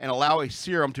still and allow a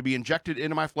serum to be injected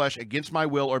into my flesh against my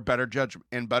will or better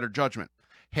judgment.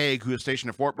 Haig, who is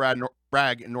stationed at Fort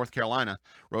Bragg in North Carolina,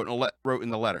 wrote in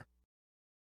the letter.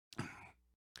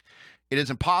 It is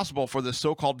impossible for this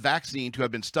so-called vaccine to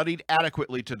have been studied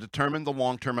adequately to determine the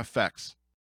long-term effects."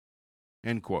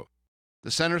 End quote.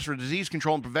 The Centers for Disease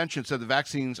Control and Prevention said the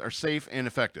vaccines are safe and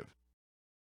effective.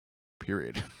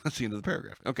 Period. That's the end of the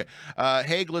paragraph. Okay.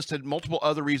 Haig listed multiple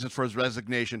other reasons for his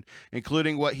resignation,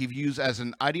 including what he views as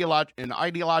an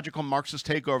ideological Marxist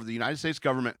takeover of the United States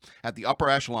government at the upper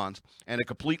echelons and a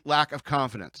complete lack of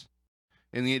confidence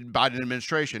in the Biden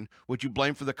administration, which you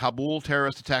blame for the Kabul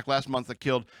terrorist attack last month that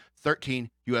killed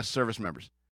 13 U.S. service members.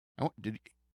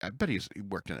 I bet he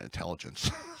worked in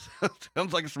intelligence.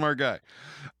 Sounds like a smart guy.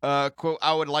 Quote,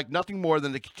 "I would like nothing more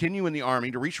than to continue in the Army,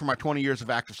 to reach for my 20 years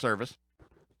of active service,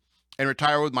 and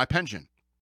retire with my pension.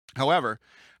 However,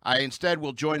 I instead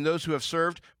will join those who have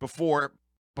served before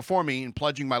me in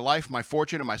pledging my life, my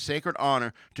fortune, and my sacred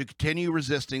honor to continue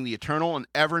resisting the eternal and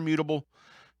ever immutable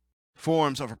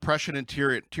forms of oppression and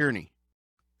tyranny,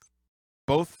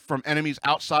 both from enemies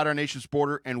outside our nation's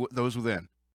border and those within."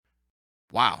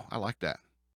 Wow, I like that.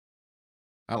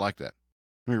 Let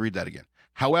me read that again.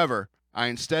 "However, I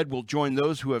instead will join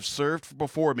those who have served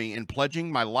before me in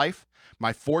pledging my life,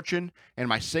 my fortune, and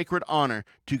my sacred honor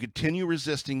to continue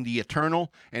resisting the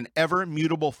eternal and ever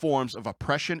mutable forms of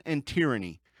oppression and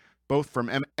tyranny, both from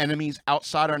enemies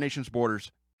outside our nation's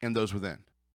borders and those within."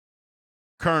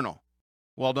 Colonel,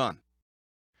 well done.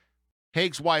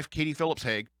 Haig's wife, Katie Phillips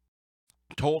Haig,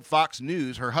 told Fox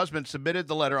News her husband submitted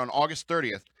the letter on August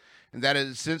 30th and that it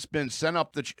has since been sent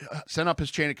up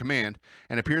his chain of command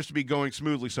and appears to be going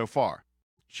smoothly so far.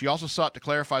 She also sought to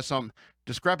clarify some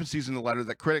discrepancies in the letter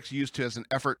that critics used in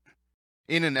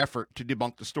an effort to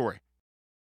debunk the story.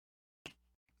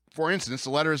 For instance, the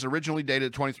letter is originally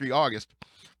dated 23 August,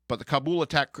 but the Kabul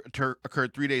attack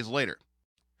occurred 3 days later.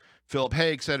 Philip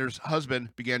Haig said her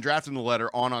husband began drafting the letter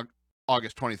on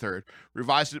August 23rd,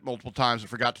 revised it multiple times, and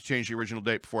forgot to change the original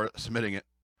date before submitting it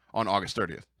on August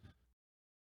 30th.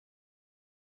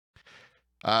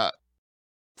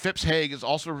 Phipps Haig has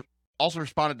also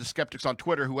responded to skeptics on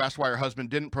Twitter who asked why her husband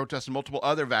didn't protest multiple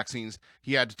other vaccines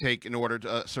he had to take in order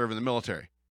to serve in the military.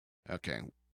 Okay.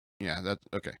 Yeah, that's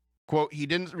okay. Quote, he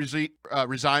didn't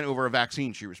resign over a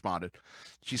vaccine, she responded.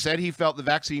 She said he felt the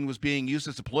vaccine was being used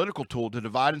as a political tool to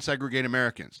divide and segregate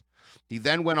Americans. He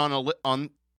then went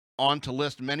on to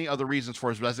list many other reasons for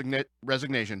his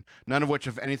resignation, none of which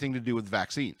have anything to do with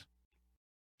vaccines.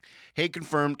 Haig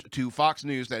confirmed to Fox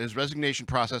News that his resignation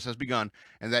process has begun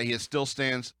and that he still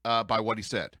stands by what he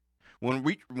said. When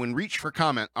reached for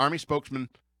comment, Army spokesman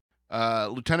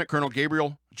Lieutenant Colonel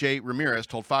Gabriel J. Ramirez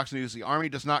told Fox News the Army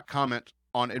does not comment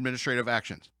on administrative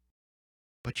actions.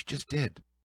 But you just did.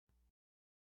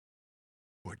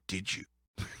 Or did you?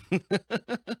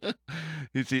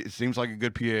 It seems like a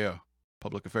good PAO,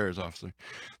 Public Affairs Officer.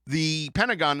 The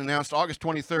Pentagon announced August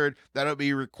 23rd that it will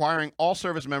be requiring all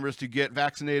service members to get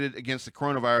vaccinated against the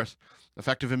coronavirus,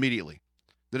 effective immediately.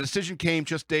 The decision came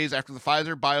just days after the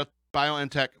Pfizer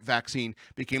BioNTech vaccine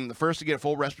became the first to get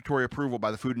full respiratory approval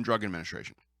by the Food and Drug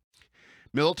Administration.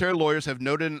 Military lawyers have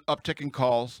noted an uptick in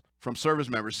calls from service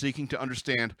members seeking to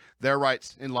understand their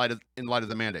rights in light of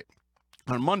the mandate.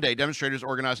 On Monday, demonstrators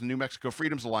organized the New Mexico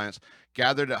Freedoms Alliance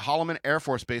gathered at Holloman Air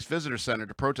Force Base Visitor Center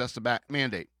to protest the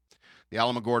mandate, the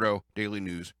Alamogordo Daily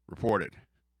News reported.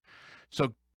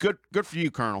 So good for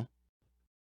you, Colonel.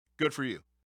 Good for you.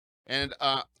 And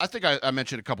I think I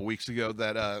mentioned a couple weeks ago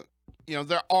that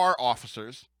there are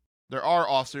officers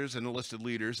and enlisted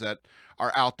leaders that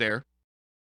are out there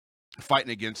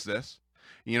fighting against this.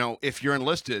 If you're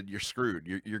enlisted, you're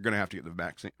screwed. You're going to have to get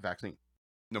the vaccine,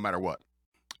 no matter what.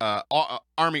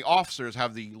 Army officers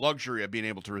have the luxury of being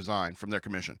able to resign from their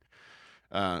commission,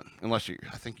 unless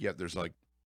there's like,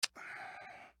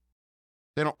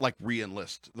 they don't like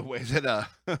re-enlist the way that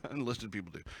enlisted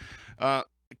people do,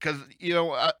 because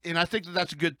and I think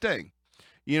that's a good thing.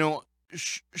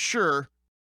 Sure.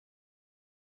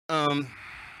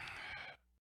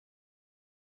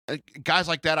 Guys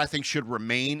like that, I think, should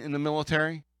remain in the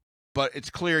military, but it's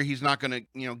clear he's not going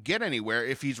to, get anywhere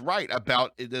if he's right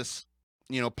about this,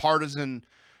 partisan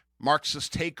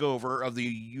Marxist takeover of the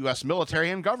U.S. military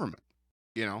and government,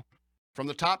 from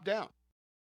the top down.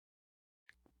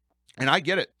 And I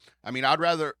get it. I mean, I'd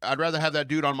rather have that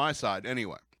dude on my side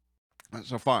anyway.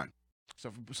 So fine.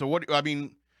 So what? I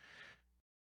mean,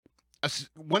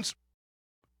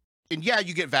 and yeah,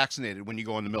 you get vaccinated when you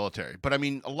go in the military. But I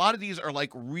mean, a lot of these are like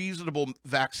reasonable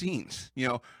vaccines,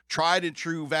 tried and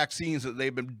true vaccines that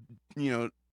they've been,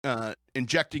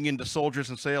 injecting into soldiers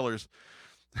and sailors,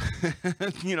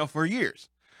 for years,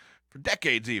 for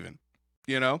decades even,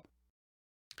 they're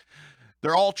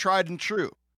all tried and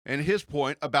true. And his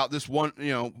point about this one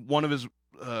of his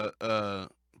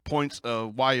points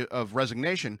of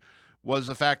resignation was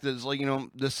the fact that it's like,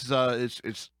 this is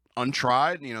it's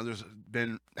untried.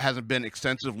 Hasn't been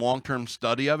extensive long-term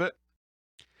study of it.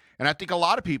 And I think a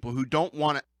lot of people who don't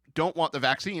want the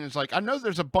vaccine, it's like, I know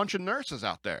there's a bunch of nurses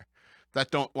out there that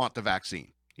don't want the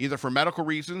vaccine, either for medical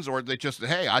reasons or they just,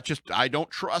 hey, I don't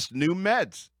trust new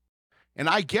meds. And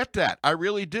I get that. I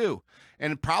really do.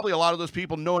 And probably a lot of those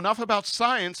people know enough about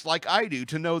science like I do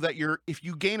to know that if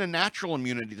you gain a natural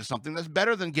immunity to something, that's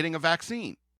better than getting a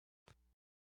vaccine.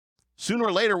 Sooner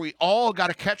or later, we all got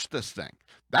to catch this thing.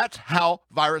 That's how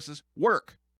viruses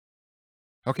work.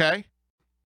 Okay?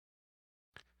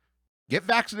 Get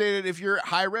vaccinated if you're at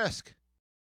high risk.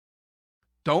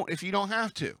 Don't if you don't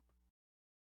have to.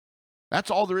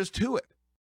 That's all there is to it.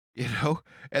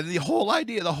 And the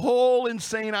whole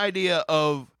insane idea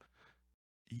of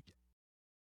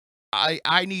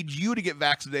I need you to get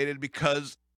vaccinated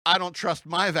because I don't trust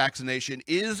my vaccination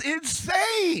is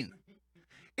insane.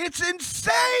 It's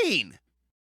insane.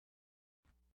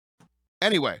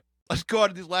 Anyway, let's go on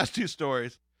to these last two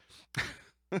stories.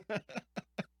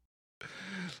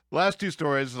 Last two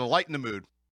stories to lighten the mood.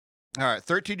 All right,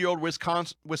 13-year-old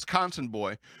Wisconsin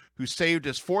boy who saved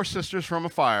his 4 sisters from a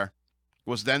fire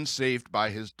was then saved by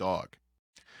his dog.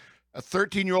 A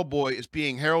 13-year-old boy is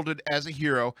being heralded as a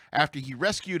hero after he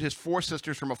rescued his 4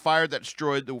 sisters from a fire that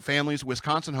destroyed the family's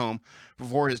Wisconsin home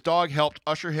before his dog helped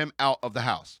usher him out of the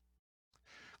house.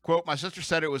 Quote, my sister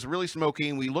said it was really smoky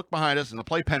and we looked behind us and the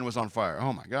playpen was on fire.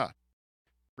 Oh my God.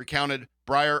 Recounted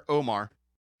Briar Omar,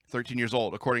 13 years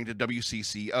old, according to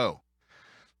WCCO.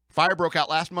 Fire broke out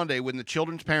last Monday when the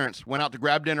children's parents went out to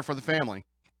grab dinner for the family,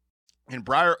 and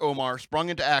Briar Omar sprung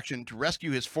into action to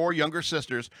rescue his 4 younger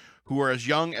sisters who were as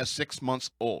young as 6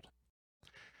 months old.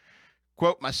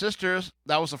 Quote, my sisters,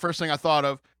 that was the first thing I thought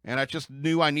of, and I just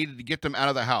knew I needed to get them out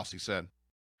of the house, he said.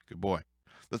 Good boy.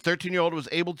 The 13-year-old was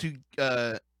able to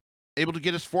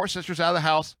get his 4 sisters out of the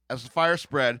house as the fire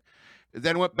spread,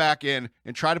 then went back in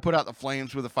and tried to put out the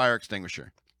flames with a fire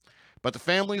extinguisher. But the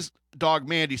family's dog,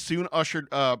 Mandy, soon ushered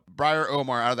Briar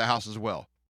Omar out of the house as well.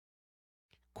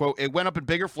 Quote, it went up in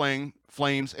bigger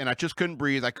flames, and I just couldn't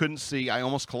breathe. I couldn't see. I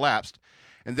almost collapsed.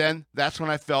 And then that's when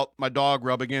I felt my dog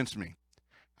rub against me.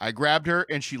 I grabbed her,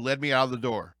 and she led me out of the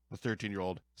door, the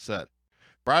 13-year-old said.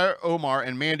 Briar Omar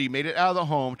and Mandy made it out of the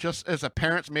home just as the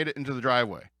parents made it into the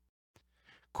driveway.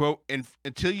 Quote,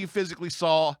 until you physically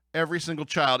saw every single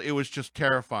child, it was just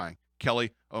terrifying,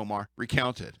 Kelly Omar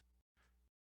recounted.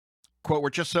 Quote,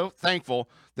 we're just so thankful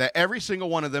that every single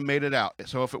one of them made it out.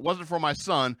 So if it wasn't for my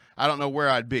son, I don't know where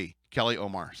I'd be, Kelly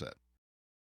Omar said.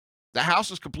 The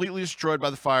house was completely destroyed by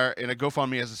the fire, and a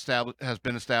GoFundMe has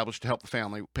been established to help the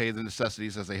family pay the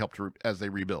necessities as they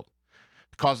rebuild.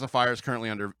 The cause of the fire is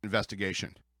currently under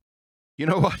investigation. You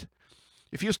know what?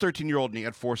 If he was 13-year-old and he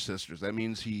had 4 sisters, that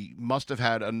means he must have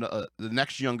had the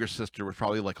next younger sister was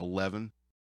probably like 11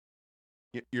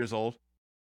 years old.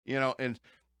 You know, and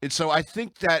so I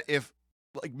think that if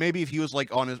maybe if he was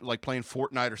like on his playing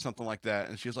Fortnite or something like that,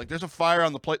 and she was like, "There's a fire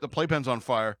on the playpen's on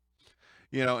fire,"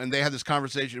 you know, and they had this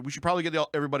conversation. We should probably get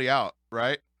everybody out,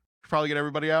 right? Probably get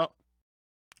everybody out.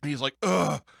 And he's like,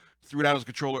 "Ugh," threw down his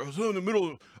controller. I was in the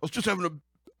middle. I was just having a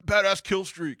badass kill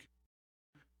streak.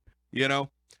 You know,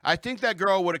 I think that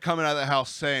girl would have come out of the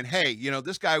house saying, "Hey, you know,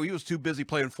 this guy, he was too busy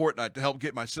playing Fortnite to help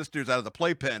get my sisters out of the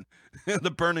playpen,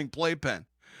 the burning playpen."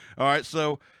 All right,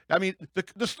 so I mean,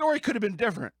 the story could have been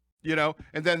different, you know,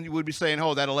 and then you would be saying,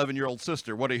 "Oh, that 11-year-old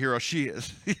sister, what a hero she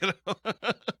is," you know.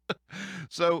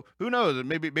 So who knows?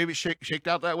 Maybe it shaked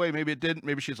out that way. Maybe it didn't.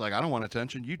 Maybe she's like, "I don't want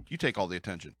attention. You take all the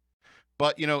attention."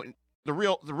 But you know, the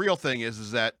real thing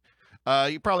is that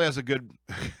he probably has a good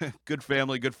good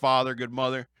family, good father, good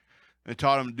mother, and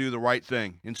taught him to do the right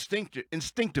thing,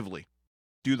 instinctively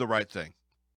do the right thing.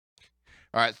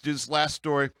 All right, let's do this last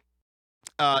story.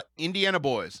 Indiana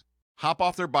boys hop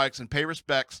off their bikes and pay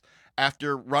respects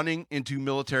after running into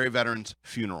military veterans'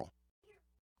 funeral.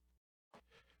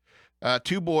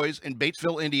 2 boys in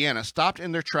Batesville, Indiana, stopped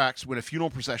in their tracks when a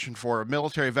funeral procession for a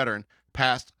military veteran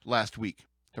passed last week.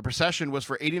 The procession was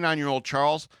for 89-year-old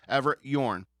Charles Everett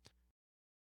Yorn.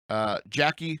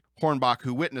 Jackie Hornbach,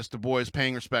 who witnessed the boys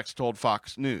paying respects, told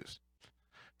Fox News.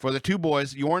 For the 2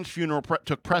 boys, Yorn's funeral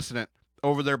took precedent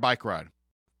over their bike ride.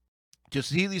 To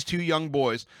see these 2 young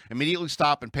boys immediately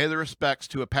stop and pay their respects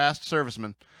to a past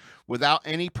serviceman without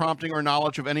any prompting or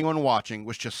knowledge of anyone watching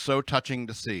was just so touching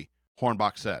to see,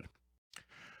 Hornbach said.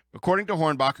 According to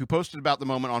Hornbach, who posted about the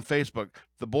moment on Facebook,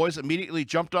 the boys immediately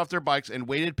jumped off their bikes and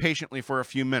waited patiently for a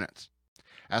few minutes.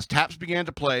 As taps began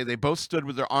to play, they both stood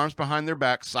with their arms behind their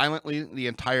backs silently the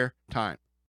entire time,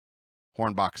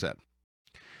 Hornbach said.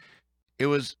 It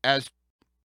was as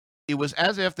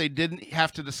if they didn't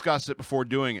have to discuss it before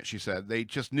doing it, she said. They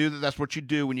just knew that that's what you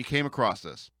do when you came across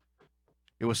this.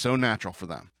 It was so natural for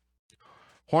them.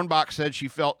 Hornbach said she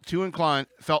felt inclined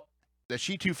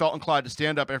to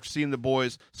stand up after seeing the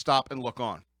boys stop and look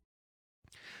on.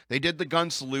 They did the gun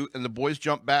salute, and the boys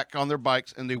jumped back on their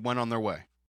bikes, and they went on their way,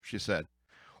 she said.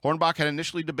 Hornbach had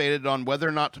initially debated on whether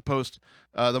or not to post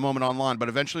the moment online, but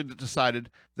eventually decided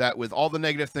that with all the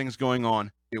negative things going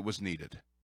on, it was needed.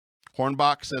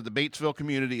 Hornbach said the Batesville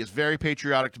community is very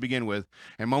patriotic to begin with,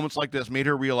 and moments like this made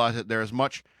her realize that there is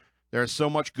so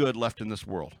much good left in this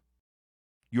world.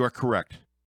 You are correct.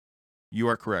 You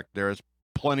are correct. There is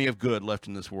plenty of good left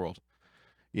in this world.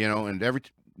 You know, and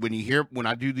when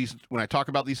I talk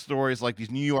about these stories like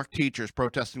these New York teachers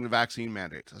protesting the vaccine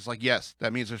mandates, it's like, yes,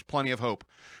 that means there's plenty of hope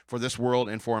for this world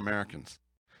and for Americans.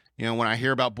 You know, when I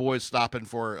hear about boys stopping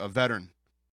for a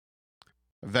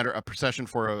procession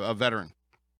for a veteran,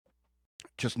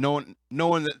 just knowing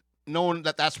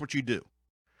that that's what you do.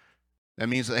 That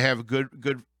means they have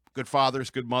good fathers,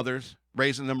 good mothers,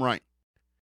 raising them right.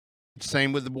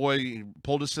 Same with the boy, he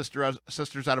pulled his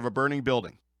sisters out of a burning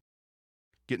building,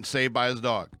 getting saved by his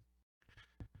dog.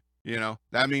 You know,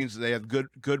 that means they have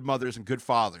good mothers and good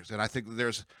fathers. And I think that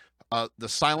there's the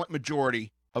silent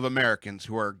majority of Americans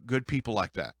who are good people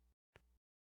like that.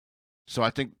 So I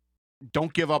think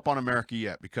don't give up on America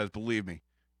yet, because believe me,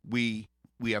 we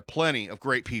have plenty of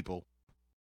great people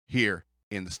here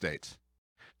in the States.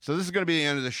 So this is going to be the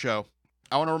end of the show.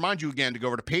 I want to remind you again to go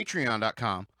over to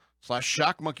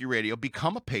patreon.com/shockmonkeyradio.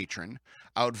 Become a patron.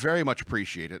 I would very much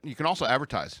appreciate it. You can also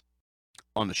advertise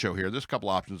on the show here. There's a couple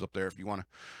options up there if you want to.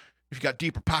 If you got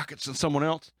deeper pockets than someone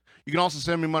else. You can also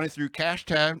send me money through Cash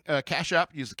App.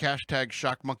 Use the hashtag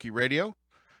ShockMonkeyRadio.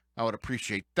 I would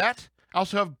appreciate that. I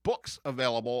also have books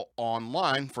available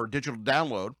online for digital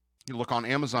download. You look on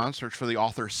Amazon, search for the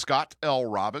author Scott L.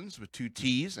 Robbins with 2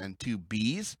 T's and 2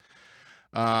 B's.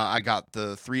 I got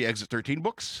the 3 Exit 13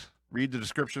 books. Read the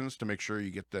descriptions to make sure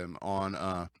you get them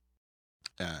on.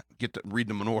 Read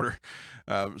them in order.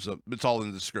 So it's all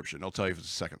in the description. It'll tell you if it's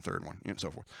the second, third one, and so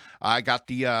forth. I got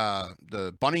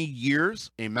the Bunny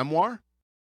Years, a memoir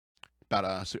about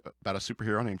a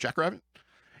superhero named Jack Rabbit,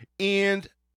 and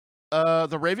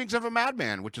The Ravings of a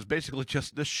Madman, which is basically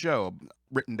just this show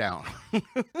written down.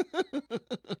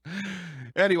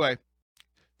 Anyway,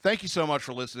 thank you so much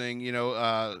for listening.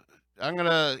 I'm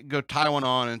gonna go tie one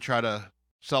on and try to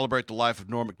celebrate the life of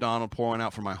Norm Macdonald, pour one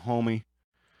out for my homie.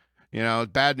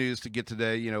 Bad news to get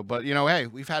today, but hey,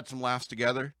 we've had some laughs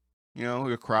together.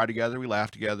 We cry together, we laugh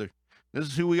together. This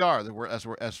is who we are. We're as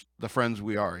the friends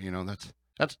we are.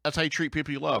 That's how you treat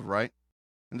people you love, right?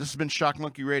 And this has been Shock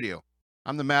Monkey Radio.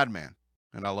 I'm the Madman,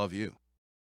 and I love you.